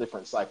multiple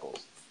different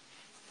cycles.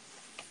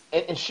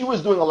 And she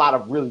was doing a lot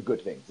of really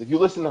good things. If you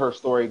listen to her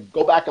story,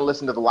 go back and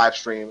listen to the live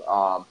stream.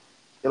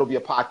 It'll be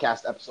a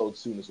podcast episode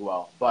soon as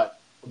well. But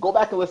go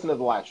back and listen to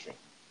the live stream.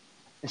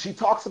 And she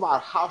talks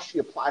about how she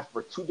applied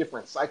for 2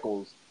 different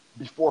cycles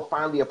before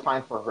finally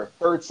applying for her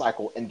 3rd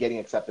cycle and getting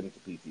accepted into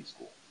PT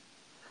school.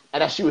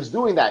 And as she was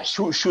doing that,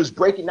 she was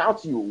breaking down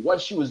to you what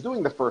she was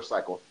doing the first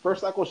cycle.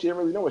 First cycle, she didn't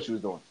really know what she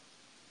was doing.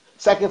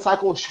 Second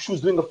cycle, she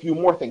was doing a few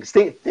more things.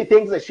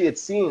 Things that she had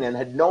seen and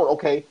had known,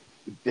 okay,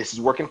 this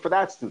is working for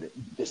that student.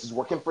 This is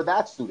working for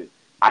that student.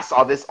 I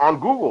saw this on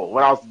Google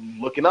when I was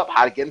looking up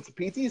how to get into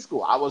PT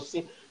school. I was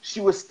seeing, she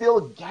was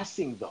still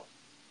guessing though.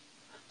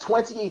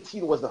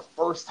 2018 was the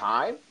first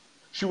time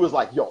she was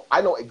like, yo,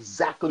 I know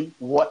exactly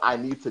what I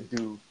need to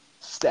do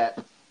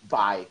step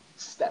by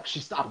step. She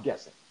stopped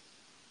guessing.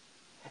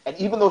 And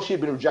even though she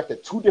had been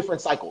rejected 2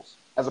 different cycles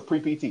as a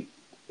pre-PT,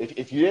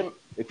 if you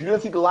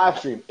didn't see the live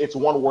stream, it's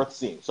one worth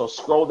seeing. So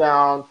scroll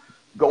down,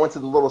 go into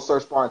the little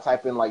search bar and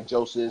type in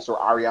Joseph or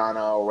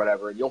Ariana or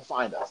whatever, and you'll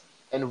find us.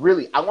 And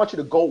really, I want you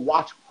to go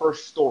watch her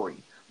story,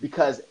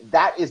 because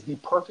that is the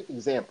perfect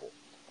example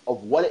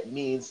of what it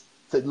means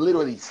to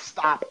literally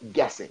stop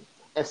guessing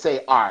and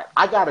say, all right,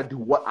 I got to do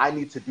what I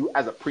need to do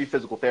as a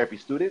pre-physical therapy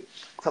student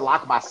to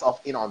lock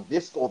myself in on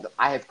this goal that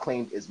I have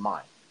claimed is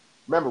mine.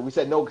 Remember, we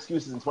said no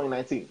excuses in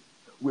 2019.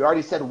 We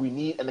already said we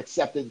need an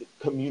accepted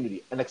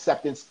community, an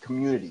acceptance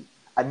community,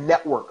 a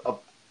network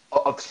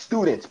of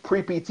students,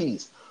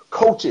 pre-PTs,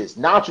 coaches,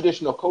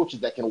 non-traditional coaches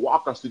that can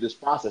walk us through this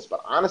process.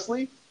 But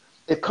honestly,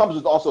 it comes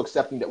with also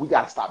accepting that we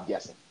got to stop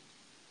guessing.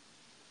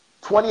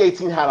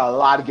 2018 had a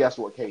lot of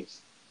guesswork,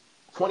 Case.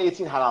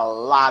 2018 had a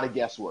lot of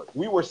guesswork.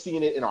 We were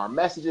seeing it in our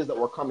messages that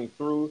were coming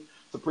through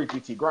to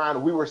Pre-PT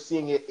Grind. We were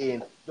seeing it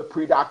in the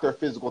pre-doctor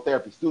physical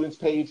therapy students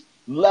page,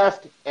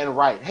 left and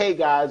right. Hey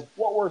guys,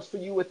 what works for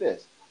you with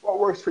this? What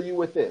works for you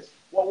with this?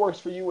 What works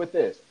for you with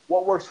this?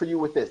 What works for you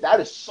with this? That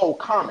is so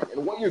common.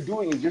 And what you're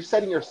doing is you're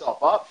setting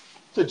yourself up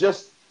to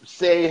just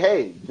say,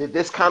 hey,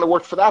 this kind of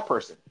worked for that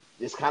person.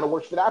 This kind of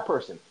works for that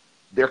person.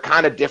 They're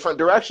kind of different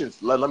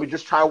directions. Let me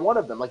just try one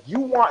of them. You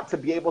want to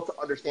be able to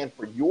understand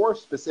for your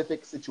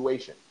specific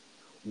situation,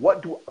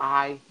 what do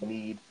I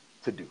need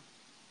to do?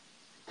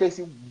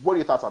 Casey, what are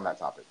your thoughts on that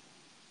topic?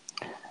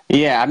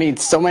 Yeah, I mean,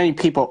 so many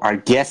people are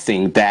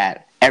guessing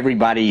that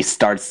everybody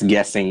starts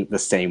guessing the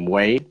same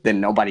way,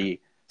 then nobody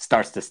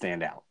starts to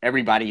stand out.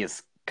 Everybody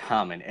is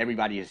common.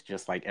 Everybody is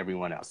just like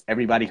everyone else.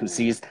 Everybody who Ooh.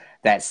 sees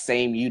that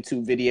same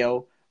YouTube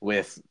video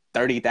with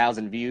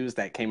 30,000 views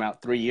that came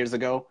out 3 years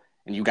ago,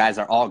 and you guys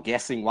are all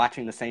guessing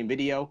watching the same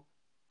video,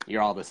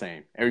 you're all the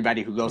same.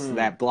 Everybody who goes to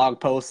that blog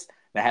post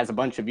that has a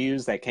bunch of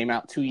views that came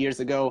out 2 years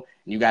ago,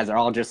 and you guys are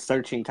all just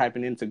searching,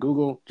 typing into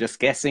Google, just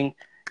guessing,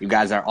 you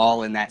guys are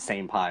all in that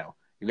same pile.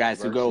 You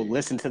guys who go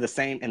listen to the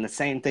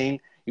same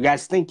thing, you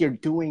guys think you're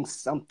doing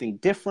something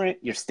different.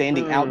 You're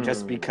standing out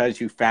just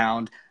because you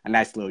found a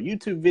nice little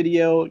YouTube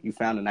video, you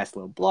found a nice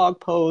little blog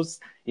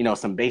post,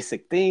 some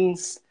basic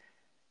things.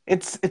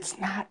 It's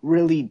not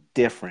really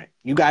different.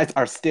 You guys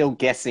are still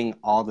guessing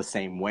all the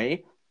same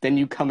way. Then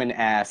you come and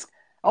ask,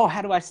 "Oh,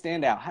 how do I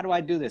stand out? How do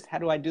I do this? How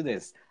do I do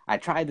this? I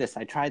tried this,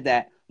 I tried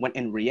that." When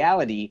in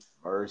reality,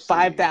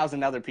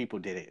 5,000 other people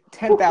did it.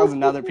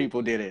 10,000 other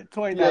people did it.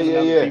 20,000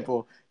 other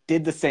people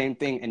did the same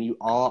thing, and you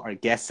all are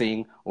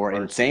guessing or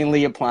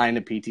insanely applying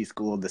to PT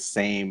school the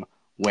same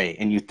way.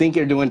 And you think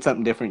you're doing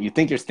something different. You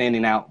think you're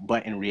standing out,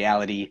 but in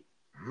reality,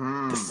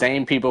 the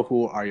same people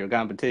who are your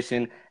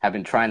competition have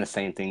been trying the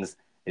same things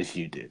as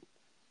you did.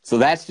 So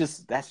that's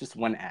just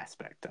one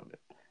aspect of it.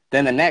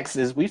 Then the next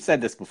is, we've said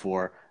this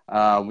before.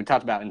 We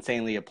talked about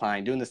insanely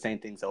applying, doing the same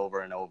things over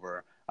and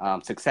over.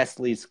 Success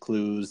leaves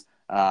clues.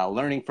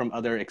 Learning from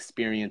other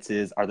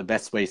experiences are the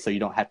best way, so you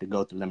don't have to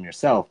go through them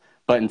yourself.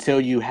 But until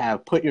you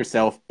have put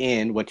yourself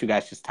in what you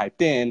guys just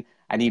typed in,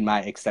 I need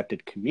my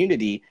accepted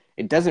community,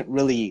 it doesn't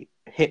really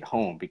hit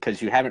home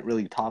because you haven't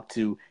really talked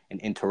to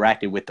and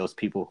interacted with those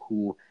people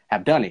who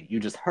have done it. You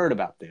just heard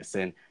about this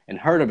and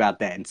heard about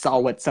that and saw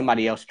what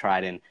somebody else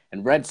tried and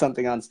read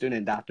something on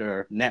Student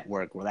Doctor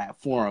Network or that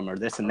forum or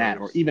this and that,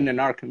 or even in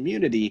our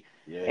community.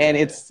 And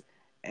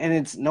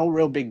it's no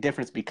real big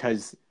difference,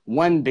 because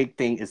one big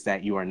thing is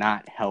that you are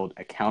not held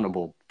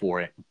accountable for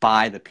it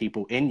by the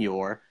people in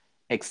your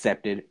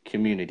accepted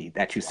community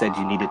that you said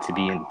you needed to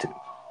be into.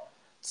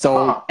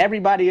 So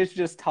everybody is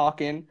just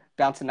talking,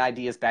 bouncing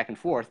ideas back and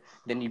forth.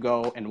 Then you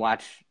go and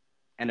watch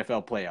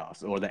NFL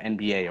playoffs or the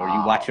NBA, or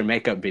you watch your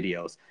makeup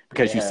videos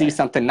because you see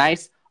something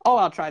nice. Oh,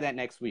 I'll try that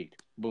next week.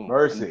 Boom.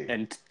 Mercy.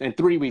 And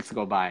 3 weeks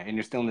go by and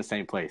you're still in the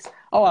same place.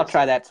 Oh, I'll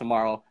try that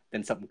tomorrow.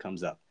 Then something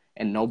comes up.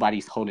 And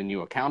nobody's holding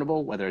you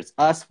accountable, whether it's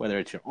us, whether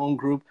it's your own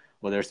group,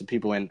 whether it's the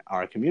people in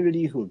our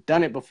community who've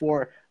done it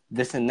before,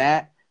 this and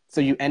that.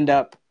 So you end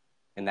up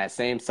in that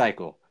same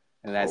cycle,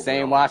 in that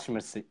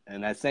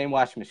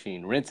washing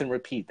machine, rinse and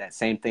repeat that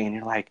same thing. And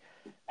you're like,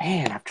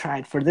 man, I've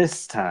tried for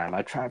this time,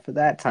 I tried for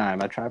that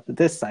time, I tried for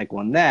this cycle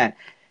and that,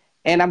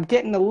 and I'm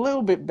getting a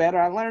little bit better.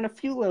 I learned a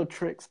few little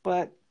tricks,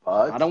 but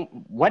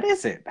what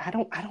is it? I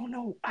don't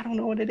know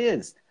what it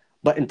is.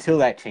 But until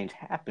that change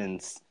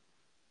happens,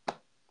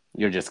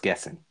 you're just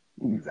guessing.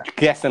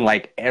 Guessing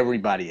like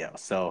everybody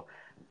else. So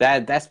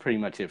that's pretty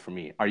much it for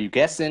me. Are you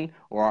guessing,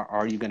 or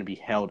are you going to be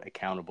held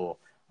accountable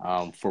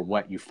for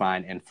what you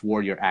find and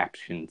for your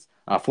actions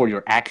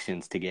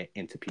to get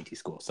into PT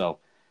school? So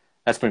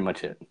that's pretty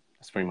much it.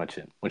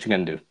 What you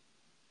going to do?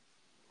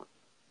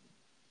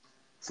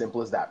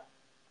 Simple as that.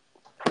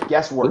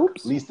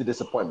 Guesswork leads to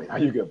disappointment. Are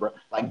you good, bro?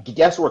 Like,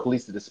 guesswork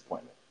leads to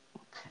disappointment.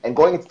 And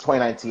going into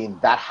 2019,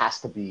 that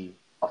has to be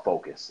a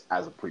focus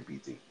as a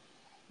pre-PT.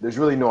 There's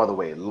really no other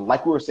way.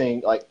 Like we were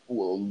saying, like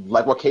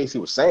what Casey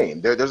was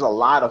saying, there's a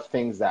lot of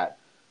things that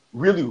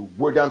really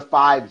were done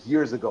 5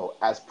 years ago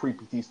as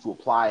pre-PTs to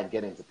apply and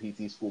get into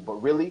PT school. But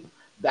really,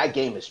 that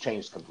game has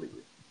changed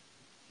completely.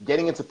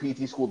 Getting into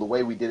PT school the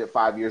way we did it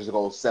 5 years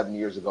ago, 7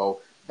 years ago,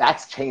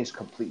 that's changed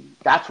completely.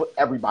 That's what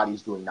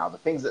everybody's doing now. The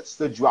things that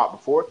stood you out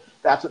before,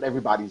 that's what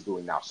everybody's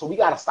doing now. So we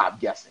got to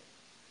stop guessing.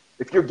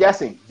 If you're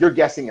guessing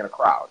in a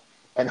crowd.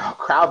 And a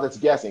crowd that's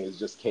guessing is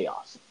just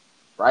chaos.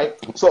 Right?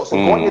 So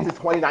going into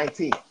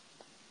 2019,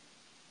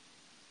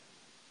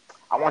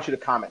 I want you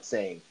to comment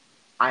saying,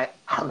 I'm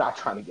not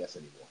trying to guess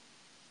anymore.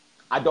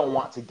 I don't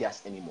want to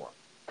guess anymore.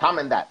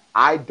 Comment that.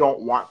 I don't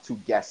want to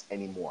guess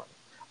anymore.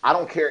 I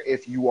don't care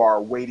if you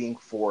are waiting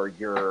for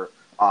your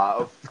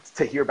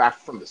to hear back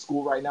from the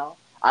school right now.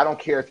 I don't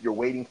care if you're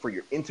waiting for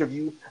your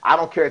interview. I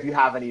don't care if you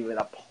haven't even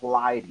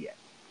applied yet.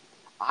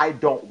 I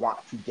don't want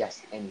to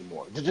guess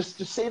anymore. Just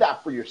say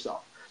that for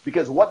yourself,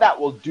 because what that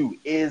will do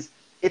is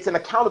it's an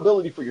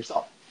accountability for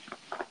yourself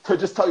to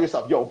just tell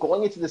yourself, yo,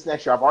 going into this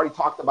next year, I've already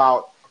talked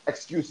about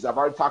excuses. I've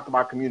already talked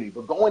about community.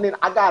 But going in,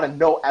 I got to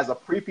know as a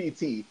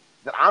pre-PT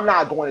that I'm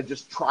not going to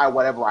just try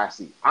whatever I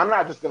see. I'm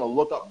not just going to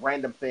look up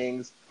random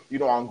things,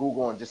 on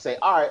Google and just say,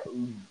 all right,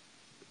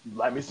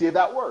 let me see if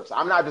that works.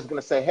 I'm not just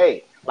going to say,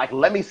 hey, like,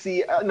 let me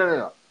see.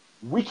 No.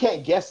 We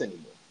can't guess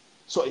anymore.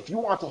 So if you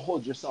want to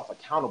hold yourself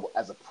accountable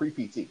as a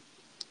pre-PT,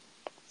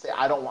 say,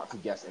 I don't want to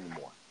guess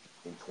anymore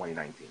in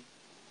 2019.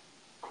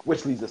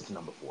 Which leads us to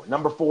number 4.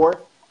 Number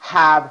 4,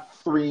 have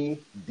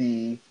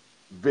 3D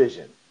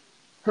vision.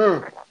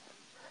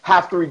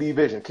 Have 3D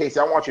vision. Casey,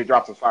 I want you to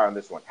drop some fire on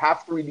this one.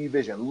 Have 3D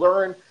vision.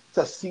 Learn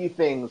to see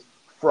things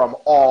from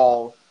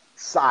all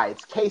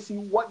sides. Casey,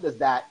 what does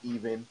that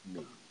even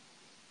mean?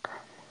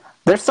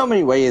 There's so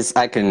many ways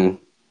I can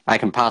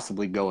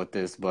possibly go with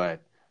this,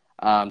 but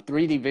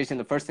 3D vision,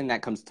 the first thing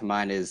that comes to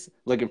mind is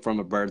looking from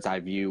a bird's eye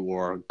view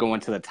or going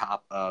to the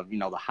top of,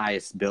 the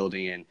highest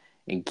building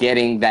and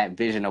getting that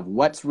vision of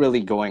what's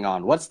really going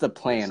on. What's the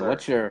plan?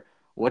 Yes,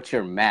 what's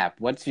your map?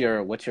 What's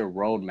your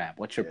roadmap?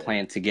 What's your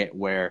plan to get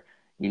where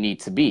you need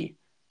to be?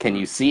 Can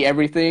you see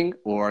everything,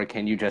 or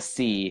can you just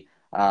see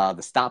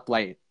the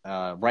stoplight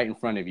right in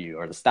front of you,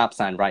 or the stop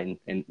sign right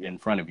in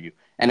front of you?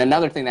 And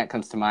another thing that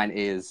comes to mind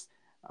is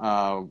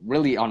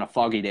really on a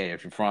foggy day,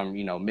 if you're from,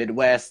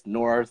 Midwest,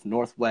 North,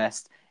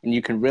 Northwest, and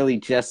you can really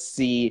just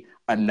see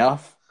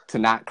enough to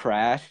not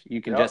crash.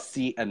 You can just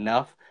see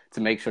enough to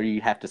make sure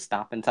you have to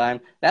stop in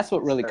time. That's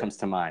what really comes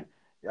to mind.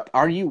 Yep.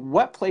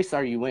 What place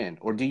are you in?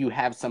 Or do you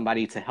have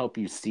somebody to help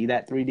you see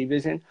that 3D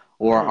vision?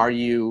 Or are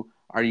you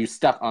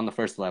stuck on the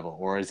first level?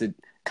 Or is it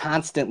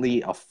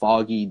constantly a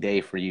foggy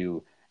day for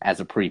you as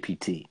a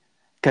pre-PT?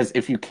 Because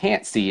if you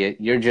can't see it,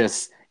 you're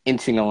just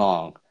inching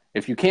along.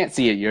 If you can't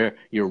see it,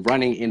 you're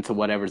running into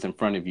whatever's in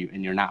front of you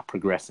and you're not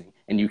progressing.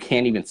 And you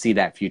can't even see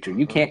that future.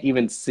 You can't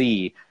even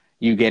see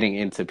you getting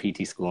into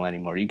PT school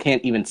anymore. You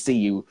can't even see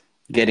you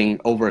getting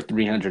over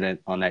 300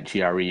 on that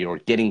GRE or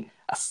getting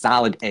a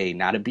solid A,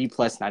 not a B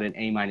plus, not an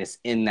A minus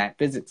in that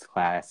physics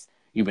class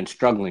you've been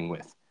struggling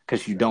with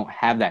because you don't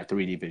have that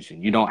 3D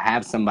vision. You don't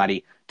have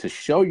somebody to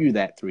show you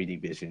that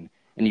 3D vision,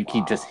 and you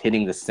keep just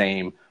hitting the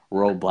same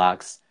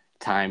roadblocks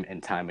time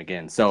and time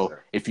again. So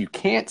if you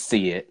can't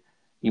see it,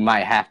 you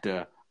might have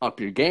to up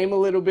your game a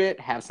little bit,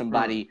 have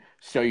somebody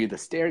show you the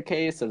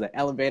staircase or the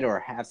elevator, or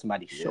have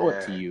somebody show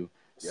it to you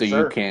so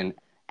you can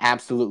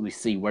absolutely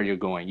see where you're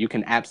going. You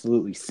can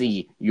absolutely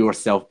see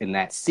yourself in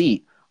that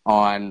seat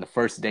on the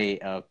first day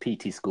of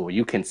PT school.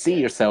 You can see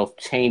yourself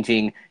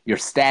changing your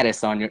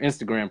status on your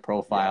Instagram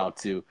profile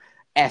to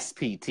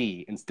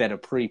SPT instead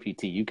of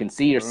pre-PT. You can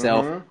see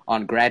yourself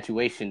on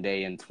graduation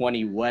day in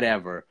 2020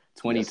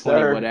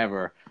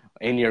 whatever,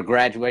 in your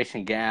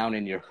graduation gown,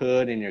 in your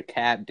hood, in your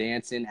cap,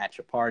 dancing at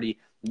your party.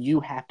 You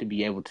have to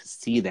be able to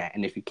see that.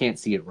 And if you can't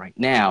see it right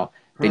now,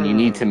 then you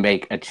need to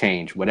make a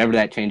change. Whatever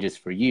that change is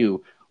for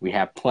you, we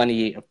have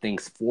plenty of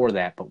things for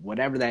that. But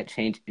whatever that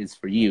change is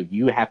for you,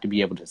 you have to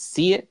be able to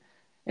see it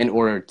in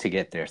order to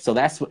get there. So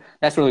that's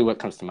really what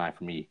comes to mind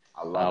for me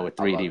with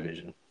 3D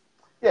vision.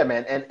 Yeah,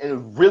 man.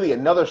 And really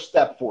another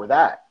step for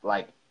that,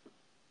 like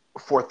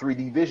for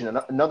 3D vision,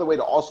 another way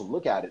to also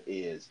look at it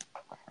is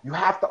you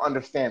have to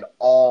understand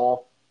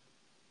all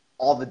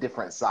the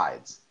different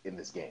sides in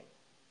this game.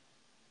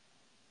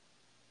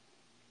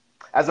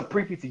 As a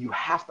pre-PT, you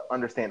have to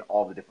understand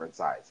all the different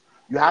sides.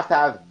 You have to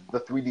have the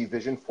 3D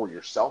vision for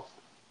yourself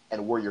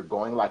and where you're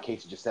going, like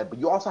Casey just said, but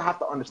you also have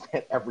to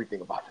understand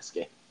everything about this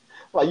game.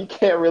 Like, you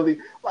can't really,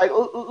 like,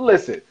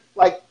 listen,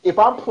 like, if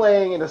I'm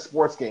playing in a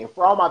sports game,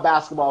 for all my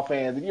basketball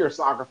fans, if you're a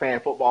soccer fan,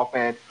 football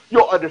fan,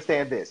 you'll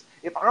understand this.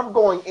 If I'm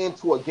going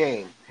into a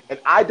game and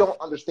I don't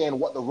understand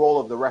what the role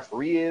of the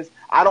referee is,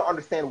 I don't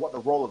understand what the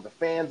role of the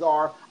fans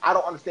are, I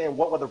don't understand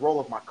what the role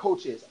of my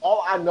coach is,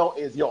 all I know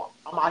is,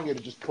 I'm out here to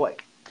just play.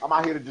 I'm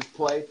out here to just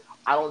play.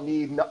 I don't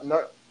need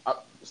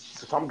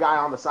some guy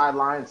on the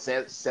sideline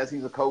says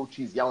he's a coach.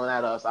 He's yelling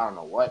at us. I don't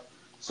know what.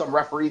 Some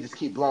referee just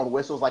keep blowing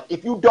whistles. Like,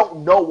 if you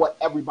don't know what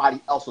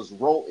everybody else's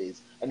role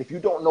is, and if you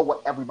don't know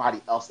what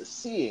everybody else is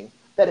seeing,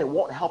 then it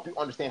won't help you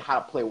understand how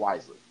to play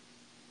wisely.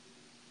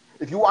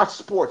 If you watch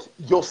sports,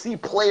 you'll see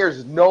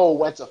players know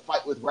when to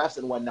fight with refs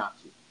and when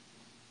not to.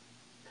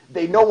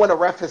 They know when a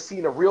ref has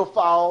seen a real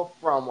foul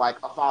from, like,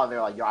 a foul, and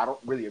they're like, I don't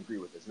really agree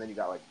with this. And then you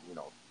got, like,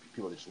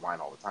 people just whine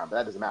all the time, but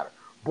that doesn't matter.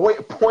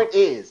 Point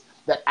is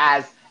that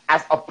as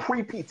a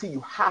pre-PT,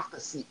 you have to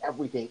see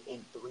everything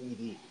in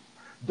 3D.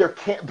 There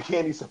can't be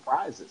any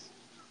surprises.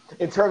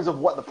 In terms of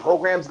what the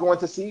program's going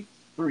to see,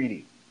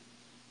 3D.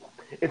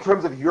 In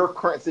terms of your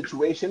current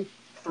situation,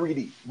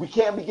 3D. We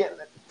can't be getting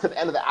to the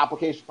end of the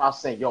application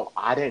process saying,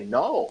 I didn't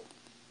know.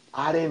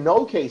 I didn't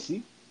know,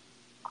 Casey.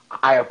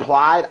 I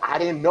applied. I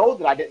didn't know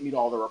that I didn't meet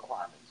all the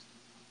requirements.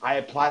 I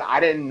applied. I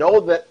didn't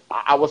know that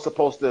I was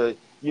supposed to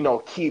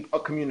keep a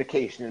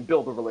communication and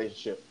build a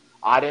relationship.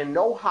 I didn't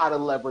know how to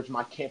leverage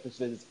my campus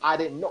visits. I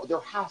didn't know.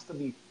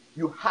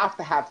 You have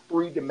to have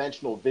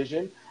three-dimensional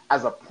vision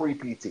as a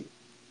pre-PT.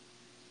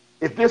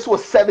 If this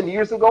was 7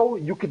 years ago,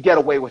 you could get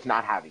away with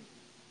not having it.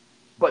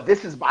 But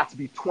this is about to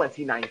be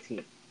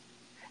 2019.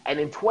 And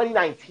in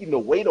 2019, the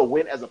way to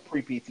win as a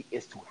pre-PT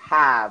is to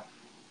have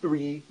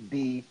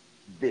 3D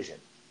vision.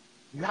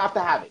 You have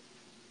to have it.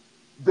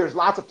 There's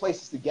lots of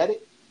places to get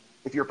it.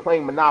 If you're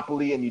playing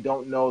Monopoly and you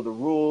don't know the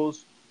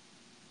rules,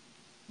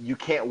 you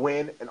can't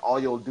win, and all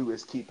you'll do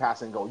is keep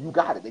pass and go. You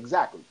got it,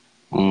 exactly.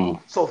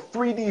 So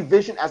 3D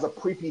vision as a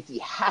pre-PT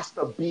has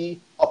to be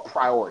a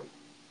priority.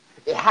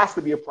 It has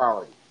to be a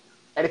priority.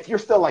 And if you're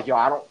still like,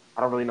 I don't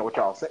really know what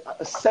y'all say,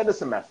 send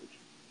us a message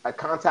at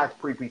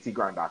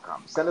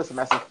contactpreptgrind.com. Send us a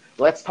message.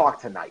 Let's talk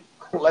tonight.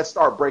 Let's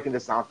start breaking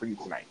this down for you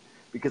tonight.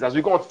 Because as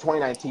we go into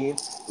 2019,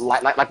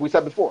 like we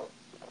said before,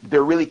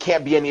 there really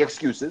can't be any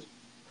excuses.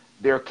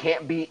 There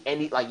can't be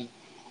any,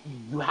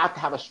 you have to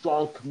have a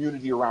strong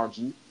community around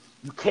you.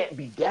 You can't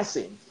be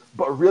guessing.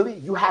 But really,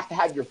 you have to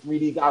have your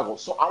 3D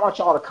goggles. So I want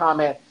y'all to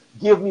comment,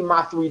 give me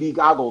my 3D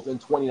goggles in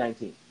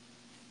 2019.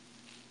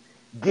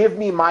 Give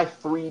me my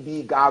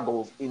 3D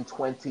goggles in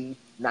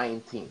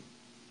 2019.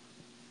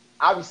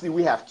 Obviously,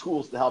 we have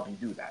tools to help you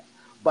do that.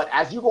 But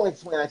as you go into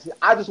 2019,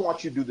 I just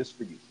want you to do this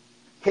for you.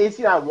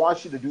 Casey and I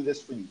want you to do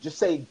this for you. Just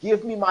say,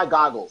 give me my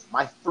goggles,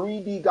 my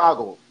 3D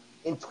goggles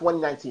in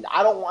 2019.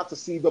 I don't want to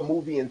see the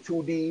movie in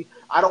 2D.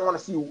 I don't want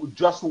to see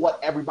just what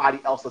everybody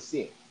else is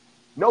seeing.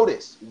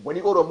 Notice, when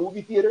you go to a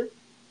movie theater,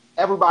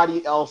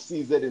 everybody else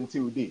sees it in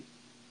 2D.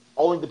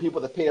 Only the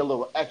people that pay a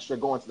little extra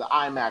go into the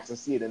IMAX and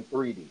see it in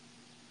 3D.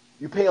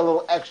 You pay a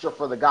little extra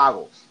for the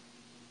goggles.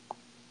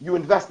 You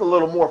invest a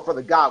little more for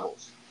the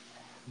goggles.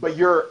 But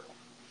your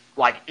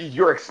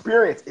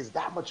experience is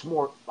that much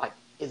more,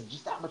 is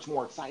just that much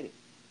more exciting.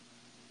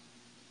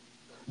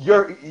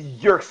 Your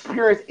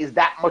experience is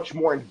that much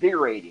more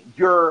invigorating.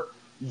 The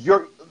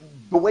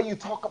way you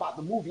talk about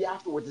the movie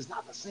afterwards is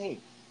not the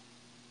same.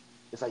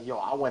 It's like, yo,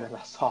 I went and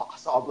I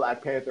saw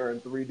Black Panther in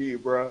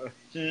 3D, bro.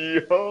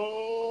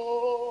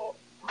 Yo,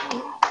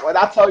 when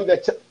I tell you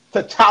that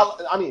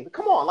I mean,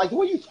 come on, like the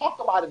way you talk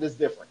about it is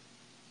different.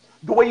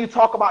 The way you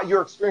talk about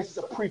your experience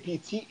as a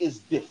pre-PT is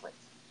different.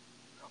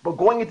 But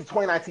going into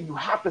 2019, you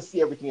have to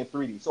see everything in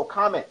 3D. So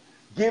comment,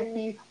 give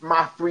me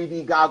my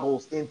 3D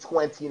goggles in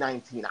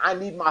 2019. I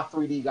need my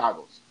 3D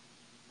goggles.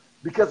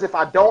 Because if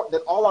I don't,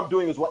 then all I'm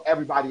doing is what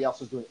everybody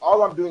else is doing.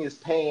 All I'm doing is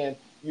paying,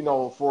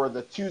 for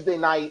the Tuesday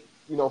night,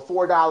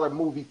 $4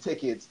 movie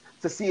tickets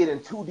to see it in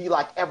 2D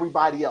like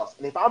everybody else.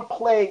 And if I'm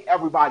playing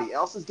everybody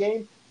else's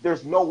game,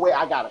 there's no way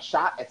I got a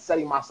shot at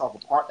setting myself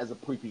apart as a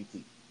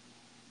pre-PT.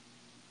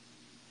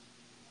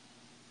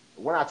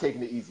 We're not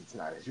taking it easy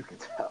tonight, as you can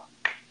tell.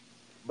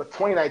 But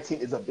 2019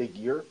 is a big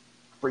year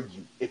for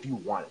you if you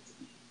want it to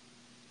be.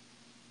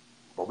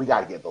 But we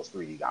got to get those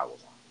 3D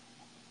goggles on.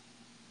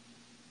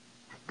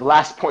 The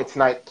last point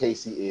tonight,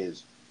 Casey,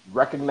 is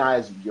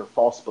recognize your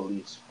false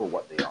beliefs for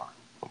what they are.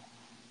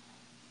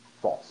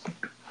 False.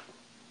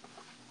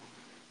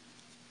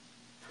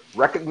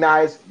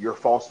 Recognize your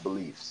false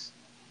beliefs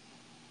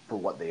for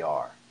what they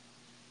are.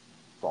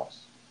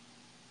 False.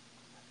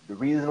 The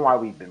reason why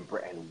we've been,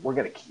 and we're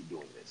going to keep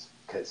doing this,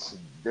 because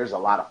there's a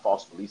lot of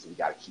false beliefs that we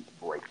got to keep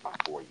breaking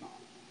for you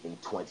in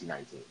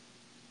 2019.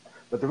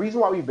 But the reason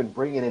why we've been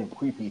bringing in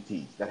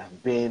pre-PTs that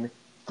have been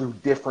through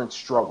different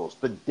struggles,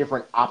 the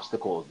different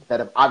obstacles that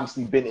have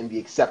obviously been in the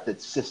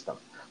accepted system.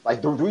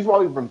 Like the reason why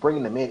we've been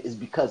bringing them in is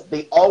because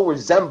they all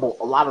resemble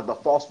a lot of the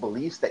false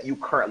beliefs that you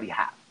currently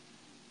have.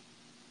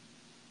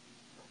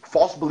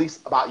 False beliefs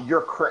about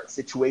your current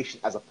situation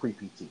as a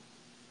pre-PT.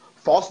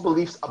 False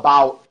beliefs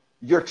about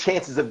your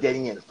chances of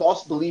getting in.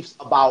 False beliefs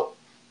about,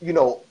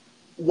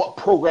 what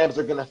programs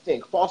are going to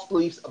think. False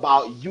beliefs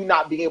about you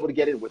not being able to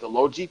get in with a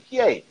low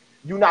GPA.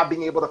 You not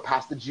being able to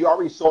pass the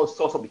GRE. So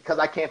because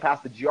I can't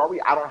pass the GRE,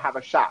 I don't have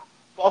a shot.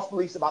 False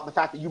beliefs about the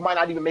fact that you might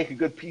not even make a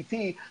good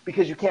PT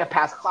because you can't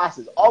pass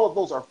classes. All of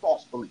those are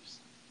false beliefs.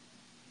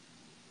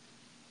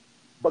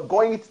 But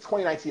going into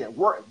 2019,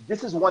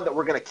 this is one that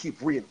we're going to keep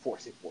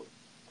reinforcing for you.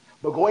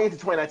 But going into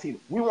 2019,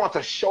 we want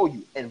to show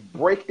you and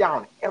break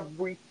down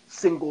every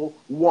single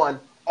one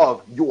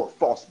of your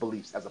false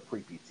beliefs as a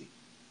pre-PT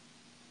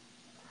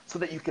so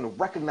that you can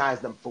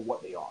recognize them for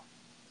what they are.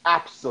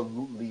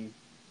 Absolutely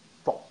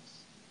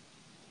false.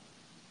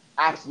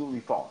 Absolutely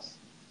false.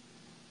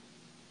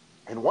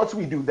 And once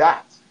we do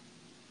that,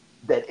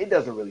 then it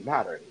doesn't really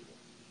matter anymore.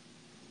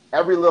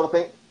 Every little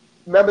thing.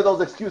 Remember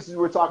those excuses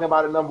we were talking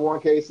about in number one,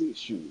 Casey?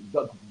 Shoot,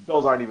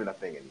 those aren't even a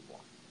thing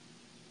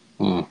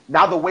anymore.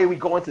 Now the way we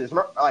go into this,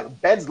 remember,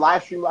 like Ben's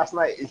live stream last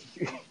night,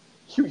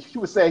 he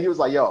was saying, he was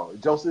like, yo,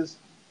 Joseph,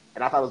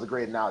 and I thought it was a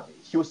great analogy.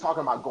 He was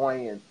talking about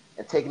going and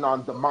taking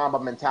on the Mamba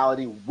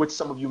mentality, which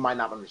some of you might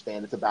not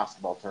understand. It's a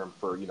basketball term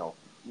for,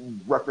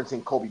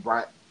 referencing Kobe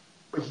Bryant.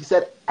 But he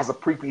said, as a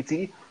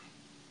pre-PT,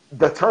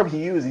 the term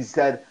he used, he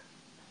said,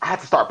 I had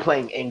to start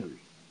playing angry.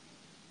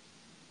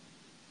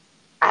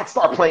 I had to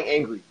start playing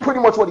angry. Pretty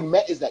much what he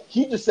meant is that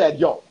he just said,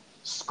 yo,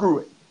 screw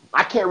it.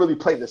 I can't really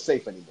play this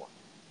safe anymore.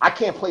 I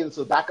can't play this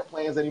with backup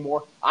plans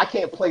anymore. I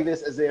can't play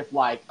this as if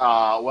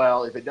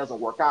if it doesn't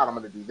work out, I'm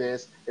going to do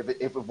this. If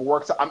it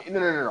works,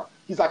 no.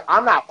 He's like,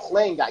 I'm not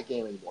playing that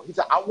game anymore. He's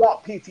like, I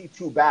want PT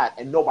too bad,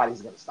 and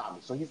nobody's going to stop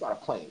me. So he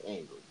started playing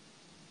angry.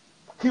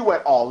 He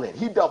went all in.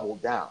 He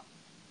doubled down.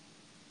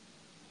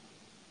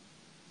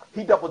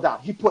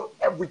 He put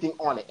everything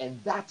on it, and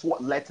that's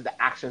what led to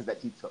the actions that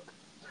he took.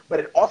 But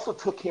it also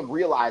took him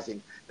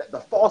realizing that the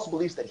false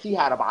beliefs that he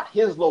had about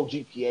his low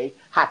GPA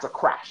had to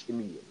crash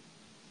immediately.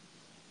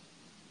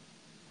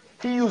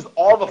 He used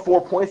all the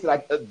 4 points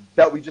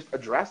that we just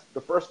addressed,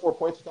 the first 4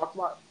 points we talked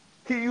about.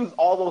 He used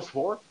all those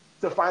 4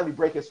 to finally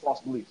break his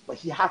false beliefs, but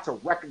he had to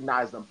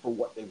recognize them for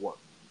what they were.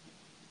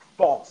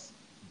 False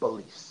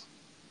beliefs.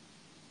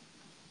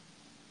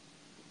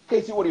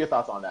 Casey, what are your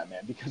thoughts on that,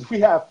 man? Because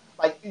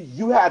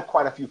you had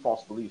quite a few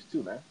false beliefs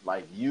too, man.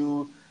 Like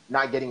you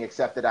not getting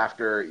accepted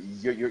after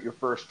your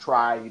first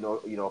try,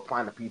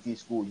 applying to PT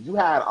school. You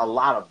had a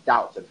lot of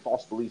doubts and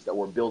false beliefs that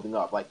were building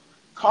up. Like,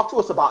 Talk to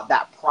us about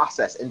that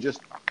process and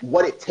just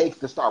what it takes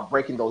to start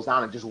breaking those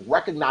down and just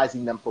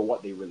recognizing them for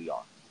what they really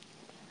are.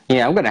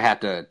 Yeah, I'm going to have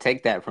to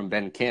take that from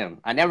Ben Kim.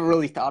 I never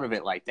really thought of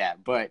it like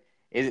that, but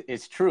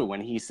it's true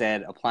when he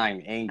said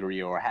applying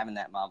angry or having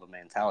that Mamba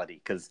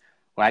mentality. Because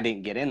when I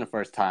didn't get in the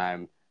first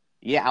time,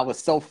 yeah, I was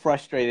so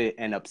frustrated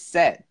and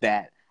upset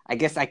that I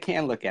guess I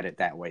can look at it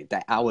that way,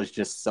 that I was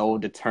just so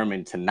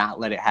determined to not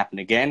let it happen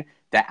again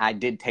that I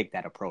did take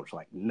that approach.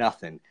 Like,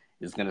 nothing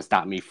is going to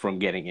stop me from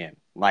getting in.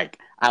 Like,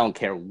 I don't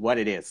care what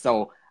it is.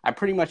 So I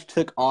pretty much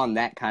took on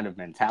that kind of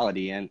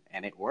mentality, and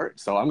it worked.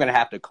 So I'm going to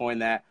have to coin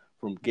that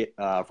from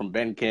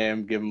Ben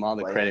Kim, give him all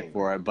the credit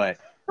for it. But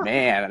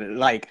man,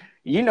 like,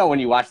 when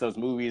you watch those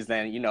movies,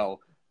 then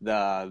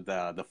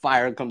the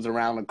fire comes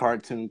around the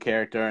cartoon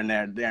character, and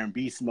they're in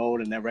beast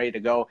mode and they're ready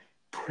to go.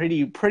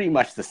 Pretty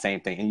much the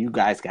same thing, and you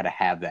guys got to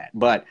have that.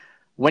 But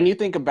when you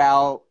think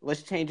about,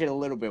 let's change it a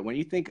little bit. When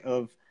you think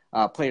of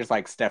players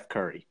like Steph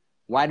Curry,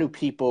 why do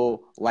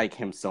people like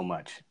him so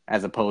much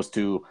as opposed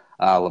to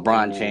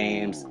LeBron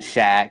James,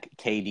 Shaq,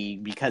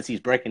 KD? Because he's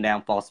breaking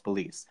down false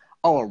beliefs.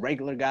 Oh, a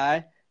regular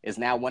guy is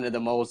now one of the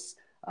most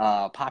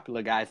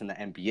popular guys in the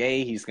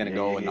NBA. He's going to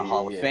go in the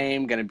Hall of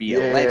Fame, going to be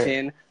a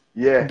legend.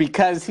 Yeah.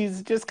 Because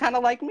he's just kind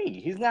of like me.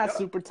 He's not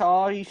super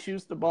tall. He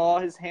shoots the ball.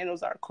 His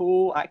handles are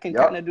cool. I can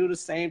kind of do the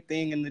same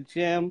thing in the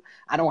gym.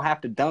 I don't have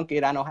to dunk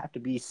it. I don't have to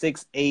be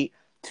 6'8",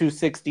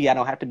 260. I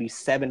don't have to be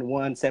 7'1",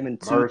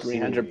 7'2",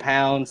 300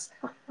 pounds.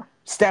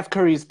 Steph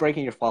Curry is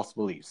breaking your false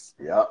beliefs.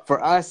 Yep.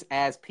 For us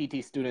as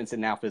PT students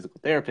and now physical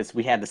therapists,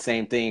 we had the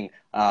same thing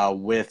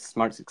with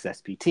Smart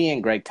Success PT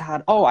and Greg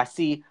Todd. Oh, I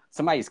see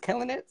somebody's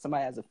killing it.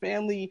 Somebody has a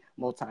family,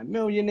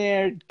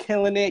 multimillionaire,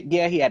 killing it.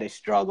 Yeah, he had his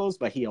struggles,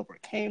 but he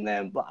overcame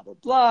them, blah, blah,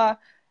 blah.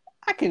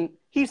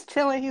 He's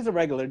chilling. He's a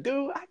regular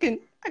dude. I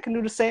can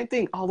do the same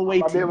thing all the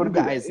way to you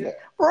guys.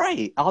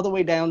 Right. All the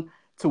way down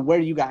to where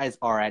you guys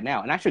are at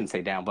now. And I shouldn't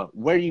say down, but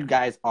where you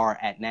guys are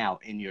at now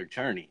in your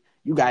journey.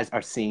 You guys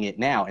are seeing it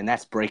now, and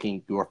that's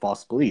breaking your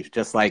false beliefs,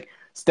 just like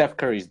Steph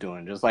Curry's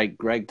doing, just like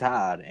Greg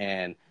Todd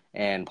and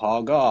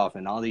Paul Goff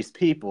and all these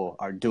people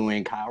are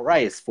doing. Kyle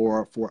Rice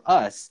for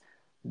us,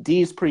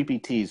 these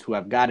pre-PTs who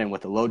have gotten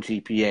with a low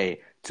GPA,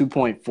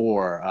 2.4,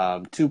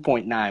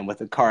 2.9 with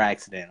a car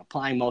accident,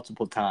 applying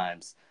multiple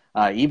times.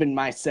 Even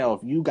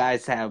myself, you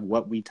guys have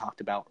what we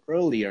talked about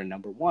earlier.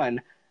 Number one,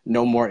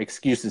 no more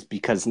excuses,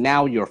 because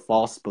now your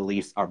false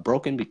beliefs are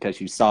broken because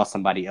you saw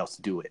somebody else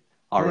do it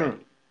already.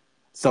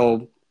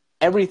 So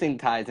everything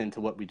ties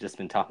into what we've just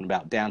been talking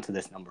about, down to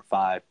this number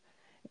 5.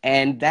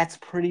 And that's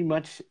pretty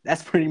much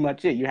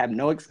it. You have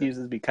no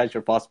excuses because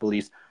your false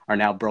beliefs are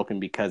now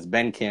broken, because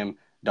Ben Kim,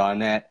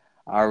 Dawnette,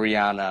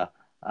 Ariana,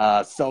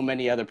 so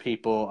many other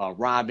people,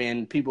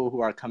 Robin, people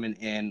who are coming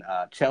in,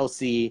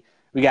 Chelsea.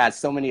 We got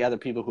so many other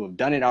people who have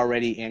done it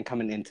already and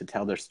coming in to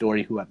tell their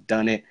story who have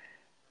done it.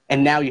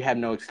 And now you have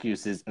no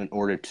excuses in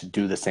order to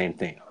do the same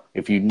thing.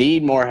 If you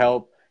need more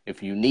help,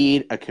 if you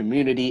need a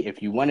community,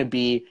 if you want to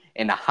be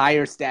in a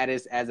higher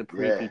status as a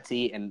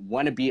pre-PT and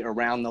want to be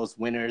around those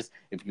winners,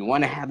 if you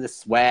want to have the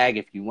swag,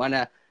 if you want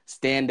to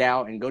stand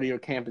out and go to your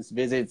campus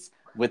visits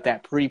with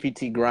that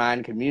pre-PT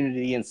grind,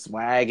 community and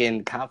swag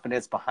and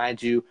confidence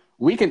behind you,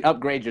 we can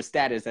upgrade your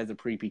status as a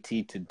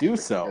pre-PT to do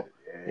so.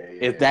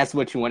 If that's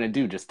what you want to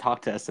do, just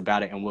talk to us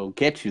about it and we'll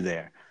get you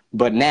there.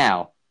 But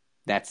now,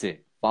 that's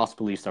it. False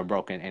beliefs are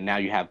broken, and now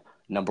you have,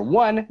 number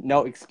 1,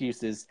 no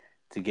excuses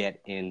to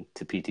get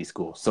into PT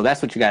school. So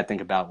that's what you got to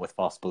think about with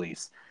false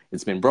beliefs.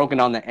 It's been broken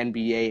on the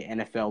NBA,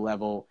 NFL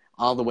level,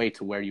 all the way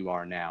to where you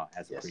are now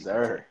as a Yes, PT.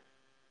 sir.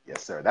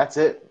 Yes, sir. That's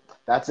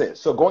it.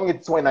 So going into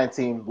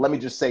 2019, let me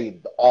just say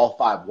all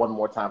 5 one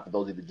more time for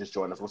those of you that just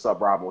joined us. What's up,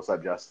 Robin? What's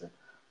up, Justin?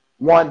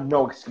 1,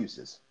 no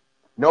excuses.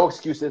 No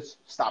excuses.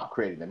 Stop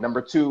creating them.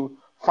 Number 2,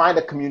 find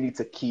a community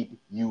to keep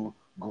you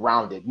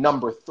grounded.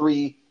 Number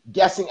 3,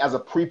 guessing as a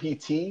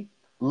pre-PT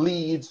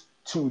leads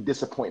to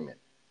disappointment.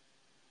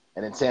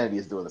 And insanity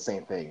is doing the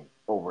same thing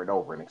over and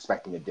over and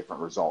expecting a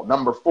different result.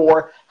 Number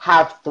 4,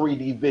 have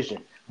 3D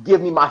vision. Give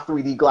me my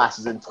 3D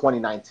glasses in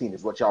 2019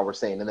 is what y'all were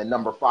saying. And then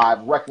number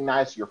 5,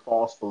 recognize your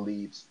false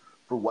beliefs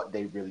for what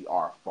they really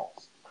are,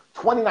 false.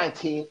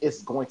 2019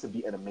 is going to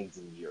be an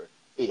amazing year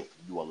if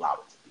you allow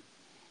it to be.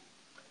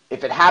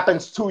 If it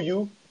happens to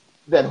you,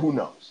 then who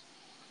knows?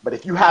 But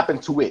if you happen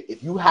to it,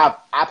 if you have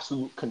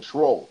absolute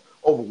control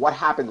over what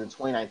happens in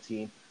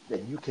 2019,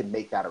 then you can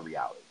make that a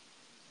reality.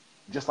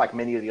 Just like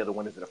many of the other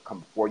winners that have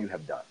come before you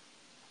have done.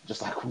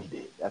 Just like we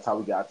did. That's how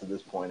we got to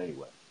this point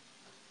anyway.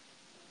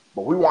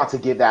 But we want to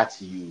give that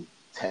to you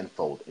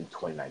tenfold in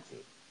 2019.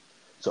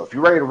 So if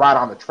you're ready to ride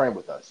on the train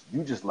with us,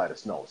 you just let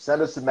us know.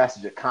 Send us a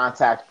message at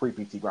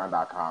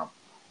contact@preptgrind.com.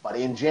 But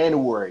in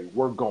January,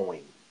 we're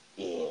going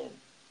in.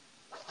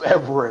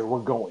 February, we're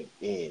going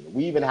in.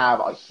 We even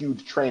have a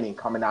huge training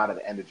coming out at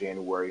the end of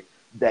January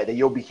that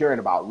you'll be hearing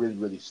about really,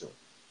 really soon.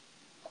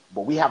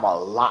 But we have a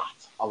lot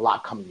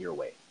coming your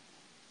way.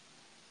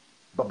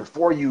 But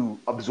before you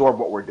absorb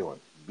what we're doing,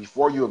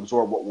 before you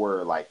absorb what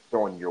we're like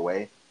throwing your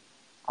way,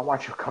 I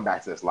want you to come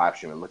back to this live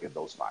stream and look at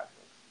those 5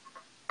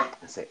 things.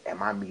 and say,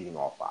 am I meeting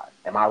all 5?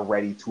 Am I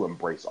ready to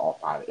embrace all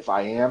 5? If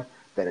I am,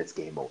 then it's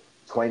game over.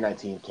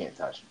 2019 can't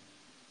touch me.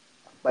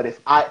 But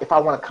if I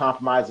want to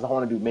compromise, if I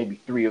want to do maybe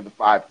 3 of the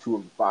 5, 2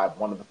 of the 5,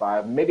 1 of the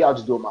 5, maybe I'll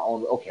just do it my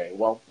own. Okay,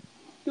 well,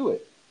 do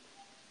it.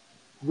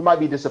 You might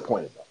be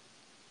disappointed though.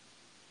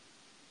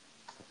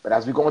 But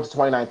as we go into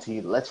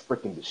 2019, let's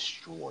freaking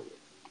destroy it.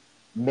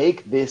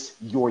 Make this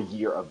your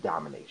year of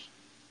domination.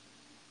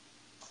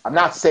 I'm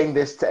not saying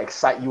this to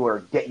excite you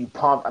or get you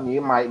pumped. I mean,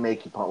 it might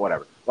make you pumped,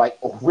 whatever. Like,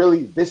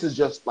 really, this is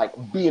just like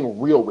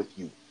being real with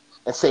you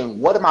and saying,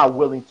 what am I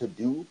willing to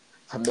do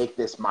to make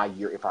this my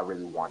year if I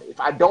really want it? If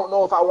I don't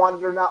know if I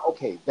want it or not,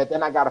 okay,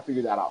 then I got to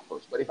figure that out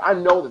first. But if I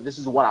know that this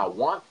is what I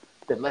want,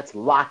 then let's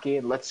lock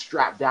in, let's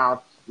strap down,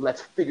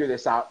 let's figure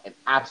this out and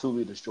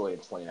absolutely destroy it in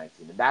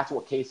 2019. And that's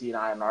what Casey and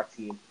I and our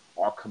team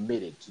are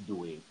committed to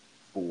doing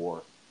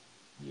for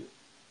you.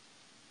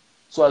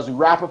 So as we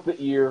wrap up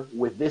the year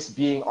with this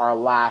being our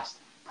last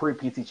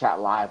pre-PT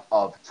Chat Live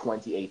of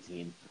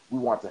 2018, we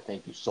want to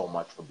thank you so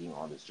much for being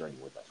on this journey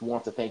with us. We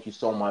want to thank you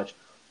so much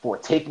for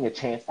taking a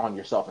chance on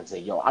yourself and say,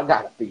 yo, I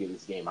got to figure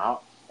this game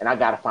out, and I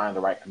got to find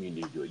the right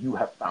community to do it. You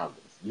have found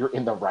this. You're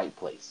in the right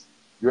place.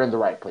 You're in the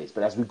right place.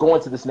 But as we go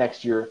into this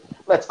next year,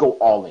 let's go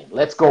all in.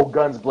 Let's go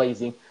guns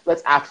blazing.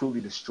 Let's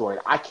absolutely destroy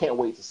it. I can't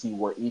wait to see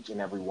where each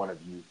and every one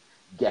of you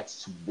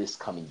gets to this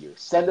coming year.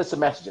 Send us a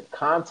message at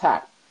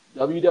contact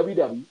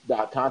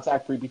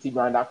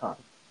www.contactpreptgrind.com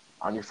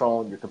on your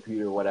phone, your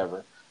computer,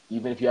 whatever.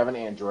 Even if you have an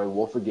Android,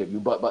 we'll forgive you.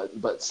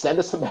 But send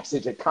us a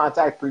message at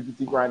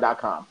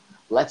contactpreptgrind.com.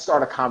 Let's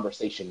start a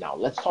conversation now.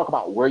 Let's talk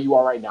about where you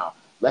are right now.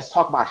 Let's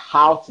talk about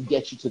how to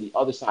get you to the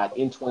other side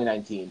in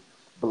 2019.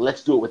 But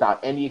let's do it without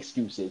any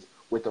excuses,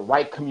 with the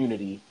right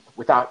community,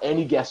 without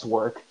any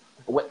guesswork,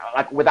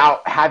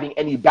 without having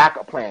any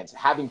backup plans,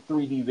 having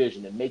 3D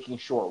vision, and making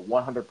sure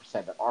 100%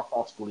 that our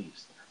false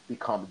beliefs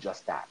become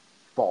just that,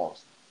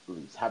 false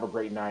beliefs. Have a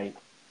great night.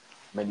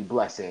 Many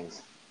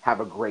blessings.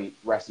 Have a great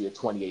rest of your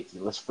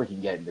 2018. Let's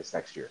freaking get in this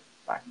next year.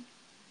 Bye.